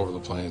to take over the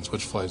planes,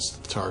 which flights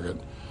to target,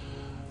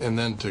 and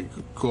then to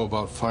go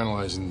about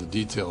finalizing the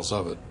details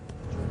of it.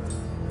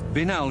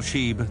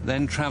 Binalshibh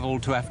then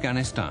traveled to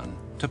Afghanistan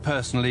to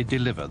personally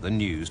deliver the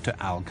news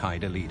to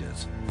Al-Qaeda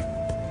leaders.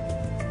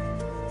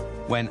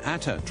 When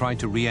Atta tried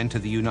to re-enter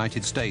the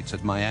United States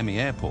at Miami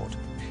airport,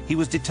 he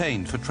was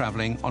detained for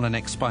traveling on an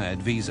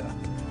expired visa.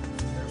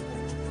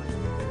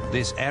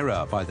 This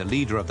error by the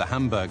leader of the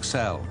Hamburg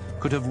cell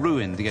could have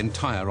ruined the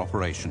entire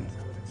operation.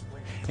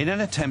 In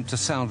an attempt to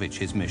salvage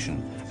his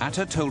mission,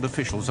 Atta told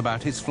officials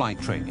about his flight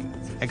training,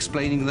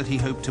 explaining that he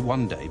hoped to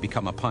one day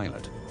become a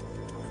pilot.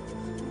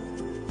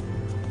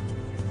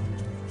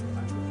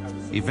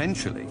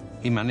 Eventually,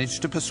 he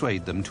managed to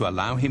persuade them to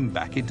allow him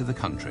back into the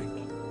country.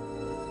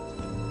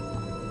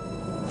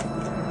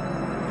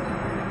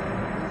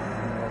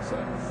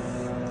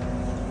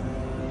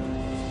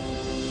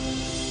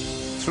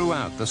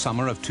 Throughout the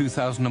summer of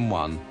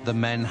 2001, the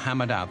men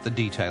hammered out the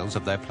details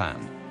of their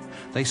plan.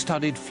 They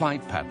studied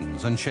flight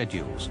patterns and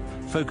schedules,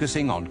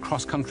 focusing on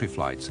cross-country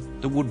flights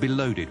that would be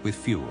loaded with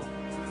fuel.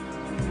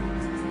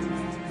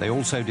 They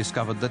also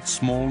discovered that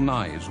small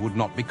knives would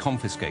not be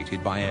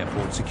confiscated by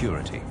airport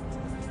security.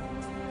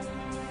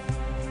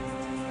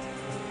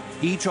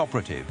 Each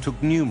operative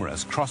took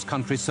numerous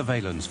cross-country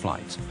surveillance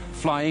flights,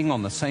 flying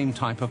on the same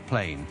type of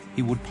plane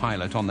he would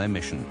pilot on their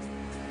mission: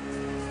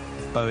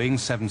 Boeing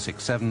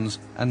 767s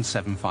and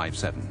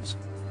 757s.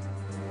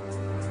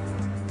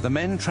 The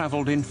men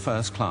traveled in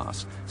first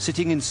class,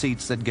 sitting in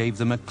seats that gave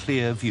them a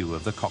clear view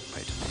of the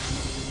cockpit.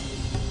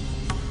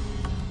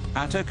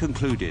 Atta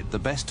concluded the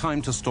best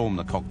time to storm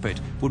the cockpit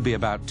would be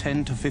about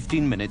 10 to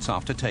 15 minutes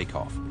after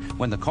takeoff,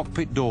 when the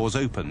cockpit doors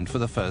opened for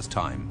the first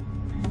time,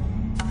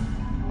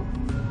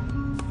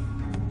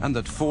 and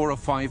that 4 or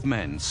 5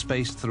 men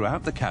spaced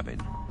throughout the cabin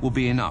would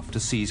be enough to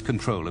seize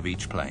control of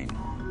each plane.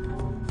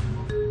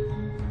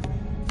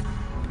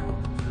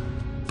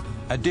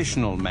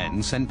 Additional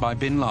men sent by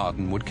bin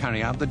Laden would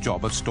carry out the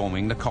job of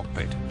storming the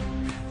cockpit.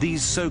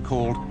 These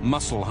so-called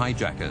muscle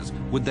hijackers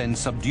would then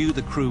subdue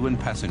the crew and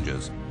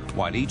passengers,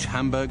 while each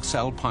Hamburg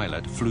cell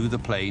pilot flew the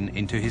plane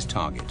into his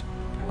target.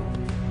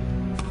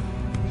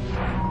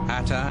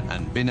 Atta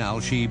and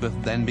Binalshibh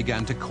then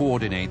began to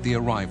coordinate the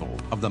arrival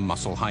of the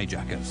muscle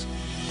hijackers.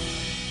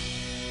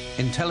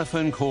 In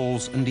telephone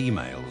calls and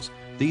emails,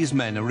 these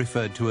men are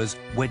referred to as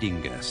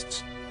wedding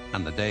guests,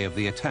 and the day of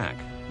the attack,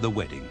 the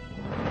wedding.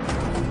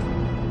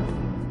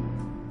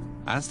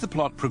 As the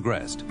plot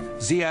progressed,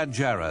 Ziad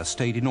Jarrah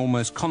stayed in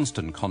almost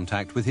constant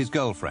contact with his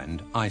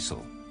girlfriend,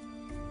 ISIL.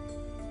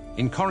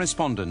 In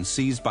correspondence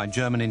seized by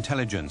German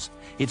intelligence,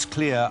 it's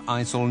clear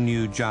ISIL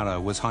knew Jarrah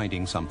was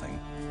hiding something.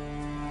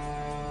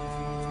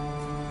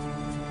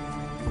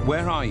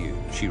 "Where are you?"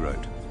 she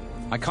wrote.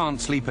 "I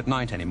can't sleep at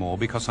night anymore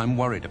because I'm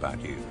worried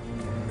about you.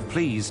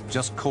 Please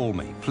just call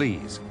me,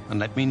 please, and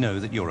let me know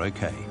that you're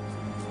okay."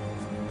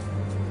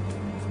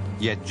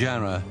 Yet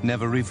Jarrah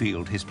never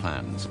revealed his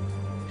plans.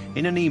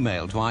 In an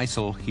email to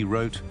ISIL, he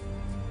wrote,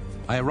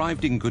 "I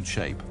arrived in good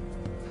shape.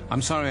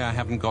 I'm sorry I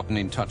haven't gotten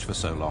in touch for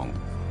so long.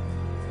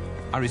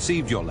 I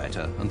received your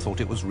letter and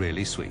thought it was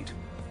really sweet.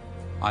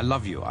 I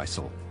love you,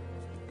 ISIL,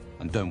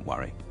 and don't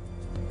worry."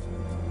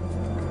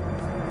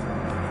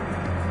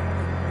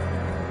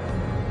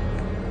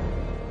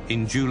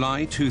 In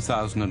July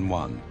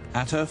 2001,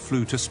 Atta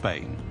flew to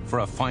Spain for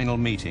a final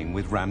meeting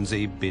with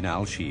Ramzi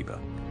Binalshibh.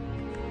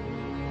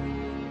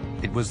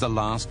 It was the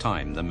last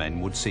time the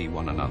men would see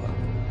one another.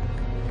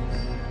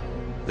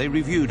 They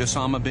reviewed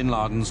Osama bin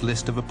Laden's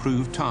list of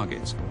approved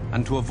targets,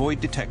 and to avoid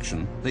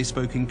detection, they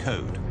spoke in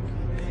code.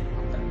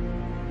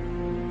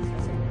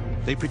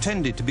 They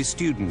pretended to be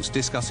students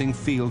discussing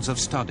fields of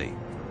study.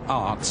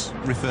 Arts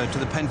referred to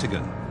the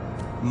Pentagon,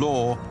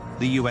 law,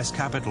 the US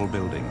Capitol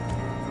building,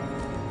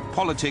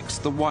 politics,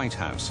 the White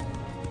House,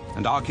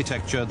 and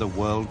architecture the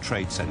World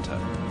Trade Center.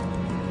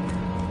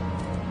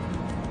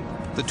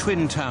 The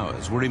Twin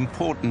Towers were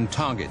important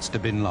targets to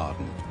bin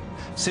Laden,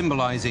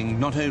 symbolizing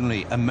not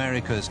only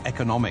America's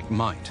economic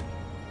might,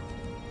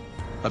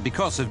 but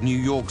because of New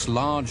York's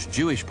large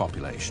Jewish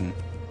population,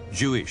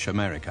 Jewish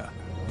America.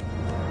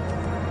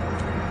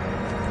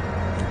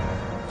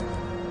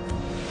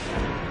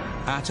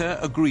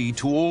 Atta agreed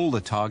to all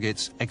the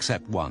targets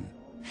except one.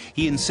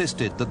 He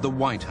insisted that the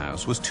White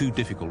House was too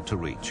difficult to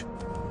reach.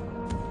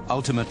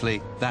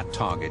 Ultimately, that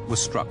target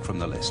was struck from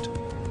the list.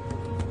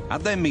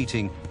 At their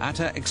meeting,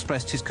 Atta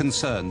expressed his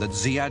concern that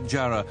Ziad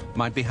Jarrah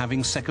might be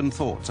having second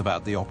thoughts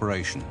about the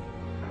operation.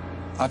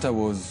 Atta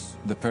was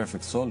the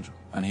perfect soldier,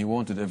 and he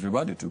wanted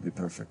everybody to be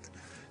perfect.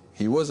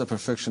 He was a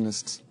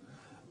perfectionist,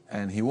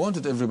 and he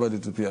wanted everybody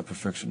to be a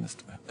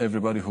perfectionist,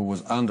 everybody who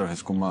was under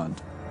his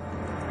command.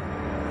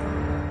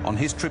 On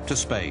his trip to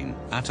Spain,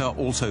 Atta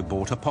also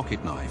bought a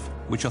pocket knife,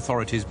 which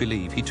authorities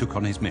believe he took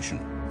on his mission.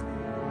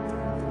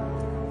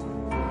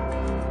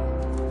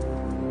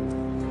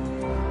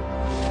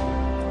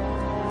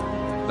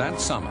 That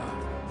summer,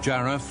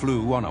 Jarrah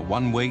flew on a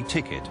one-way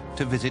ticket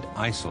to visit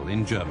ISIL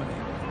in Germany.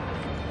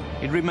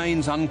 It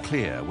remains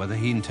unclear whether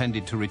he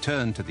intended to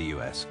return to the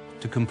US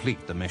to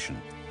complete the mission.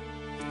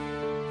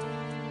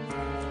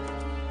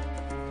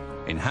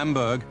 In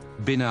Hamburg,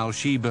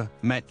 Binalshibh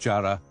met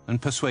Jarrah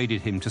and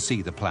persuaded him to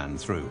see the plan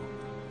through.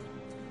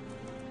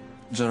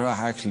 Jarrah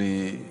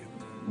actually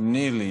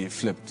nearly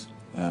flipped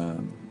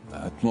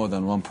at more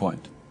than one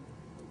point.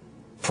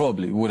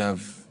 Probably would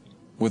have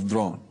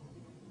withdrawn.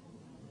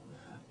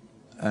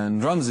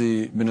 And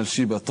Ramzi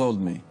Binalshibh told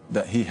me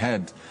that he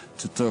had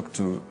to talk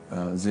to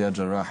Ziad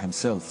Jarrah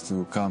himself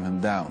to calm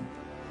him down.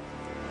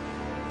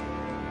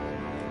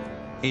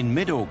 In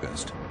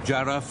mid-August,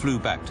 Jarrah flew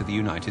back to the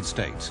United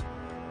States.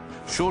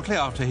 Shortly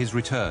after his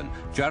return,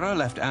 Jarrah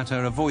left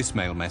Atta a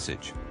voicemail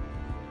message.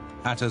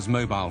 Atta's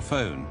mobile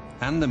phone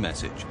and the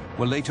message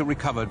were later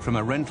recovered from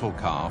a rental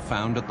car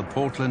found at the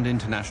Portland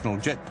International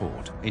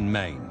Jetport in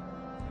Maine.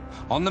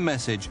 On the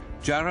message,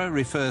 Jarrah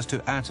refers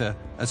to Atta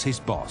as his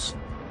boss.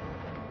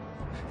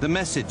 The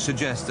message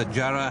suggests that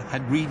Jarrah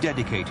had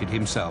rededicated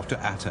himself to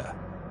Atta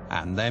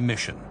and their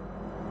mission.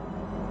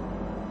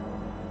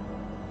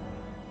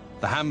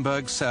 The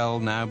Hamburg cell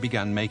now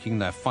began making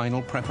their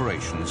final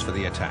preparations for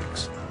the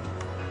attacks.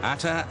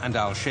 Atta and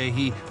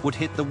al-Shehhi would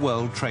hit the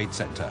World Trade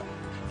Center,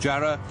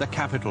 Jarrah the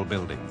Capitol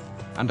building,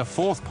 and a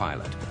fourth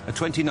pilot, a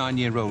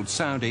 29-year-old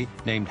Saudi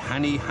named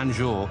Hani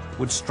Hanjour,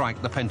 would strike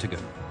the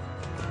Pentagon.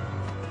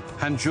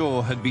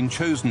 Hanjour had been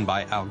chosen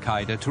by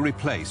Al-Qaeda to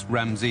replace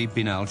Ramzi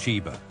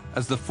Binalshibh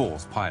as the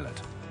fourth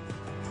pilot.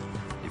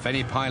 If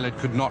any pilot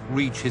could not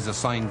reach his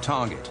assigned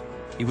target,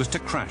 he was to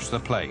crash the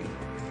plane.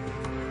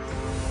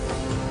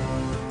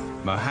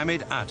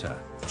 Mohamed Atta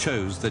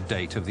chose the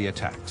date of the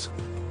attacks.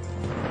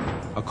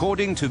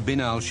 According to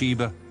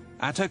Binalshibh,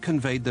 Atta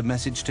conveyed the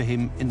message to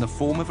him in the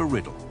form of a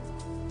riddle: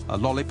 a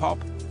lollipop,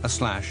 a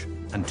slash,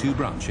 and two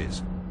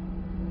branches.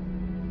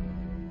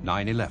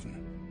 9/11.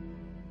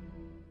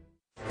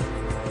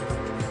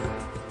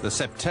 The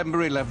September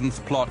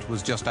 11th plot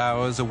was just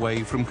hours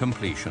away from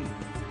completion.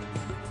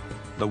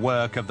 The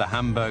work of the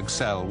Hamburg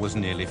cell was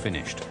nearly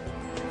finished.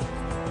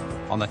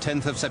 On the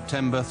 10th of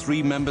September,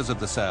 3 members of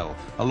the cell,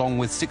 along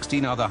with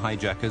 16 other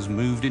hijackers,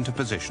 moved into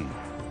position.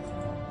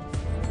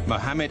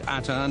 Mohamed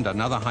Atta and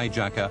another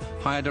hijacker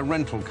hired a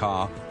rental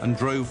car and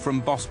drove from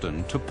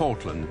Boston to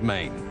Portland,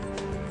 Maine.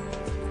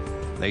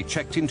 They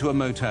checked into a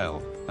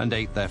motel and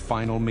ate their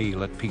final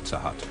meal at Pizza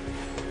Hut.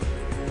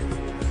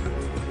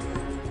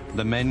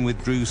 The men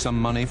withdrew some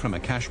money from a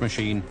cash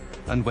machine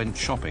and went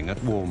shopping at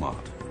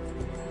Walmart.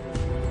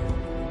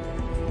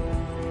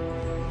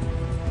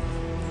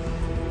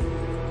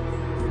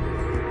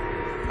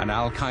 An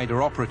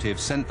Al-Qaeda operative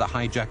sent the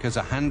hijackers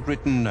a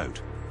handwritten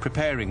note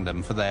preparing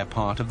them for their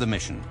part of the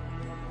mission.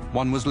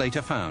 One was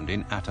later found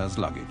in Atta's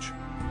luggage.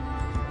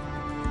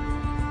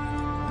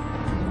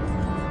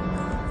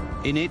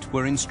 In it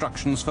were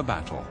instructions for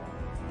battle.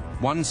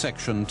 One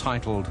section,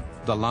 titled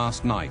 "The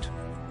Last Night,"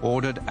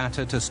 ordered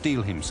Atta to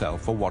steel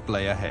himself for what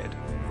lay ahead.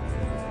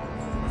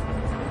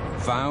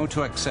 "Vow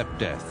to accept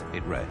death,"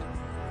 it read.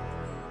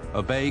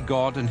 "Obey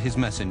God and his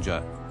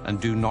messenger, and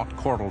do not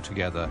quarrel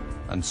together,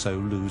 and so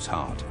lose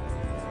heart."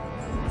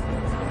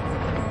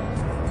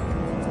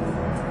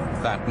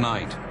 That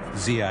night,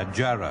 Ziad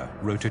Jarrah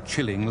wrote a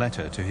chilling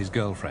letter to his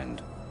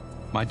girlfriend.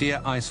 "My dear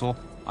ISIL,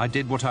 I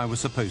did what I was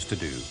supposed to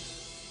do.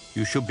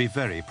 You should be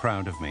very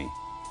proud of me.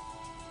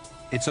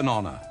 It's an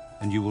honor,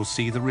 and you will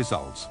see the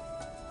results,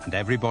 and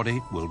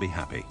everybody will be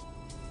happy."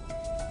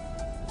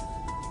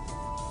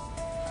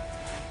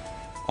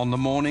 On the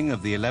morning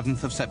of the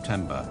 11th of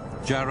September,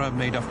 Jarrah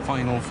made a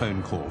final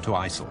phone call to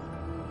ISIL.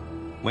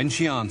 When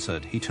she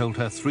answered, he told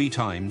her 3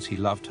 times he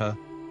loved her,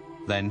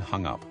 then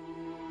hung up.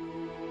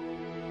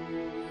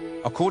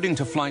 According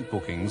to flight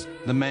bookings,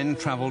 the men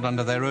traveled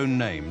under their own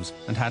names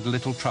and had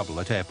little trouble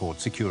at airport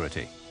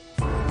security.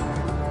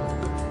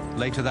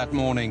 Later that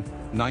morning,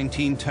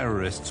 19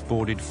 terrorists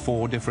boarded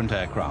 4 different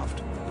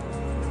aircraft.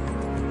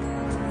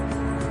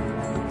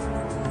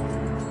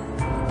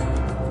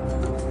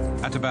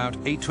 At about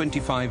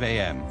 8:25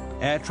 a.m.,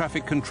 air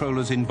traffic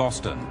controllers in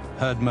Boston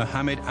heard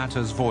Mohamed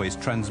Atta's voice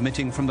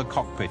transmitting from the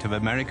cockpit of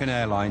American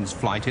Airlines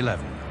Flight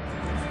 11. We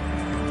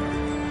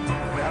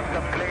have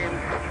some planes,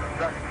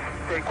 just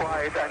stay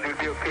quiet and you'll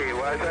be okay.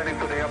 We're turning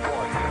to the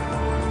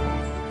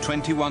airport.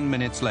 21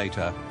 minutes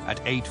later,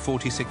 at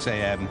 8:46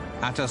 a.m.,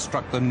 Atta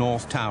struck the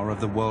North Tower of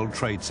the World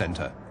Trade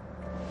Center.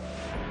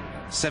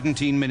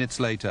 17 minutes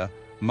later,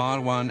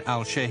 Marwan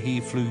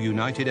al-Shehhi flew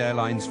United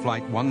Airlines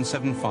Flight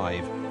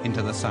 175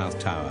 into the South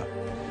Tower.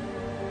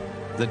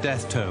 The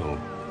death toll,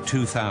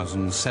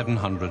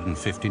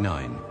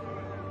 2,759.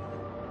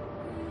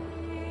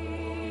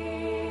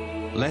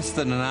 Less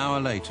than an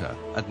hour later,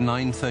 at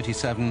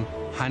 9:37,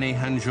 Hani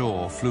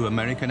Hanjour flew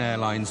American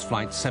Airlines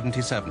Flight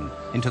 77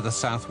 into the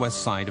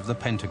southwest side of the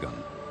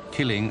Pentagon,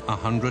 killing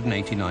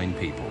 189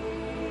 people.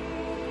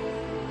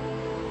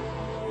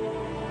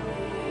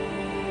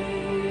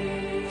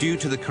 Due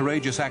to the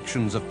courageous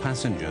actions of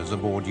passengers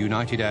aboard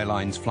United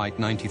Airlines Flight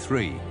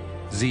 93,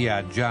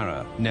 Ziad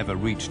Jarrah never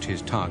reached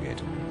his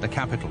target, the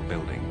Capitol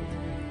building.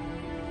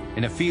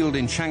 In a field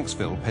in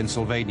Shanksville,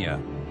 Pennsylvania,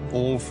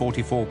 all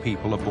 44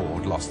 people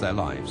aboard lost their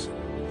lives.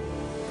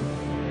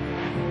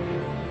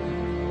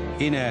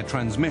 In-air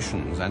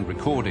transmissions and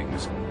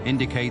recordings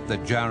indicate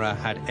that Jarrah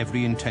had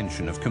every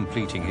intention of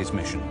completing his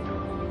mission.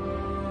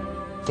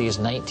 These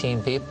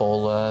 19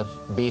 people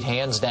beat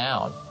hands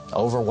down,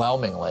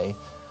 overwhelmingly,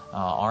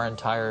 our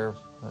entire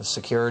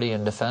security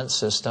and defense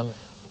system.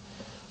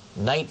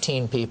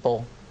 19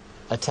 people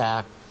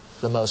attack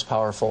the most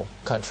powerful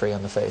country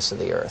on the face of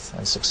the earth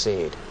and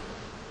succeed.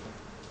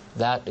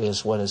 That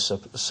is what is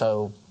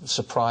so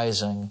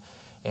surprising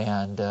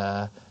and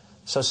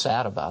so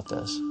sad about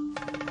this.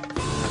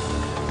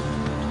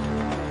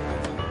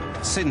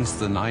 Since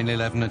the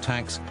 9/11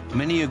 attacks,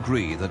 many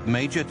agree that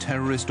major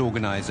terrorist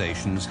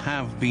organizations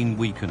have been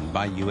weakened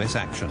by US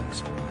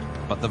actions,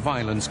 but the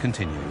violence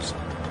continues.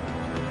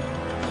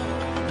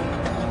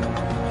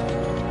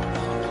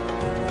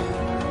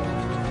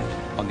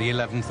 On the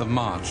 11th of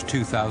March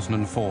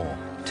 2004,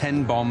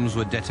 10 bombs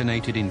were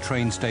detonated in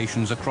train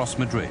stations across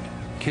Madrid,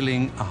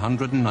 killing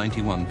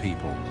 191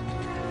 people.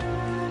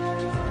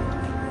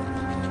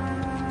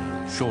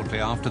 Shortly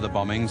after the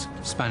bombings,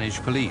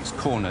 Spanish police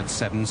cornered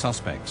 7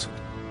 suspects.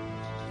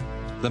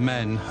 The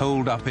men,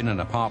 holed up in an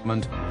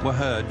apartment, were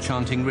heard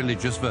chanting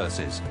religious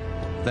verses,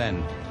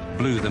 then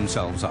blew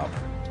themselves up.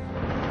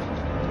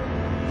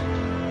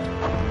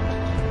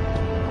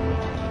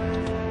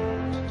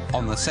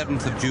 On the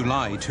 7th of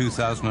July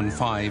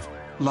 2005,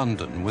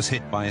 London was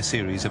hit by a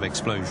series of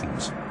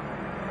explosions.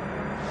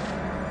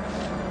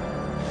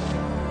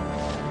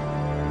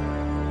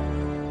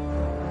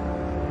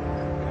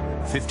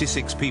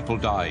 "56 people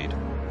died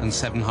and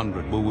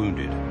 700 were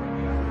wounded.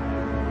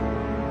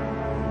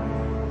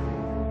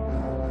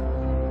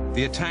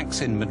 The attacks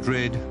in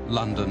Madrid,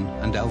 London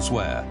and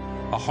elsewhere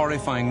are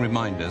horrifying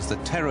reminders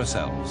that terror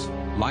cells,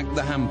 like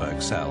the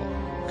Hamburg cell,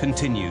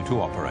 continue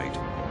to operate.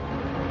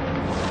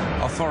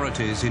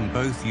 Authorities in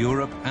both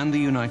Europe and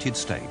the United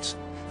States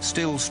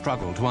still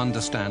struggle to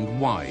understand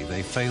why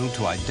they failed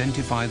to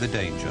identify the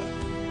danger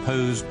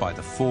posed by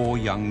the 4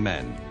 young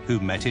men who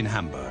met in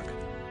Hamburg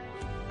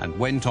and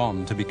went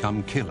on to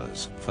become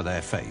killers for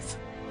their faith.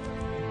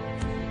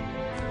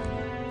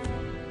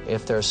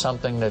 If there's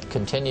something that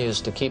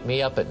continues to keep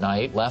me up at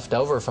night, left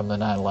over from the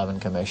 9/11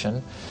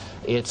 Commission,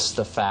 it's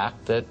the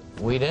fact that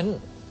we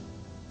didn't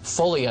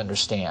fully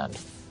understand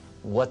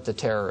what the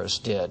terrorists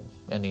did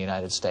in the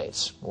United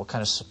States, what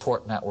kind of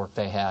support network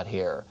they had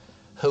here,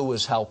 who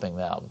was helping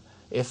them,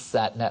 if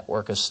that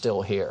network is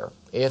still here,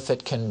 if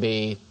it can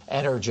be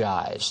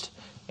energized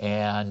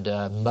and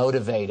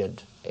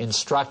motivated,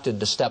 instructed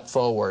to step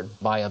forward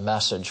by a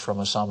message from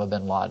Osama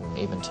bin Laden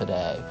even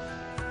today.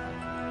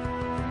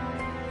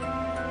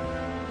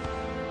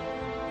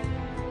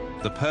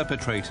 The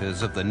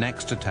perpetrators of the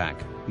next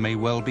attack may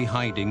well be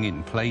hiding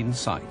in plain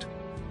sight,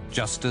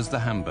 just as the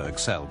Hamburg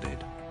cell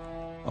did,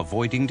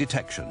 avoiding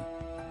detection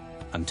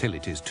until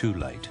it is too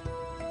late.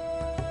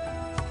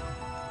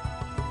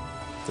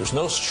 There's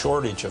no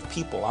shortage of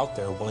people out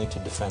there willing to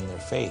defend their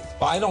faith.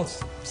 But I don't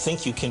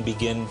think you can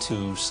begin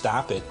to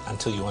stop it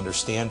until you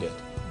understand it.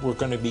 We're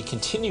going to be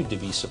continued to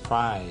be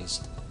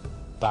surprised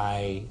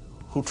by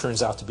who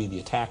turns out to be the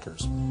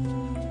attackers.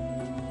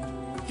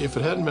 If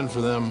it hadn't been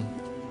for them,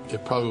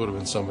 it probably would have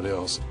been somebody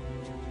else.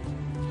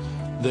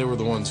 They were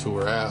the ones who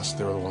were asked,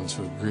 they were the ones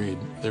who agreed,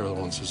 they were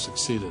the ones who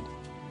succeeded.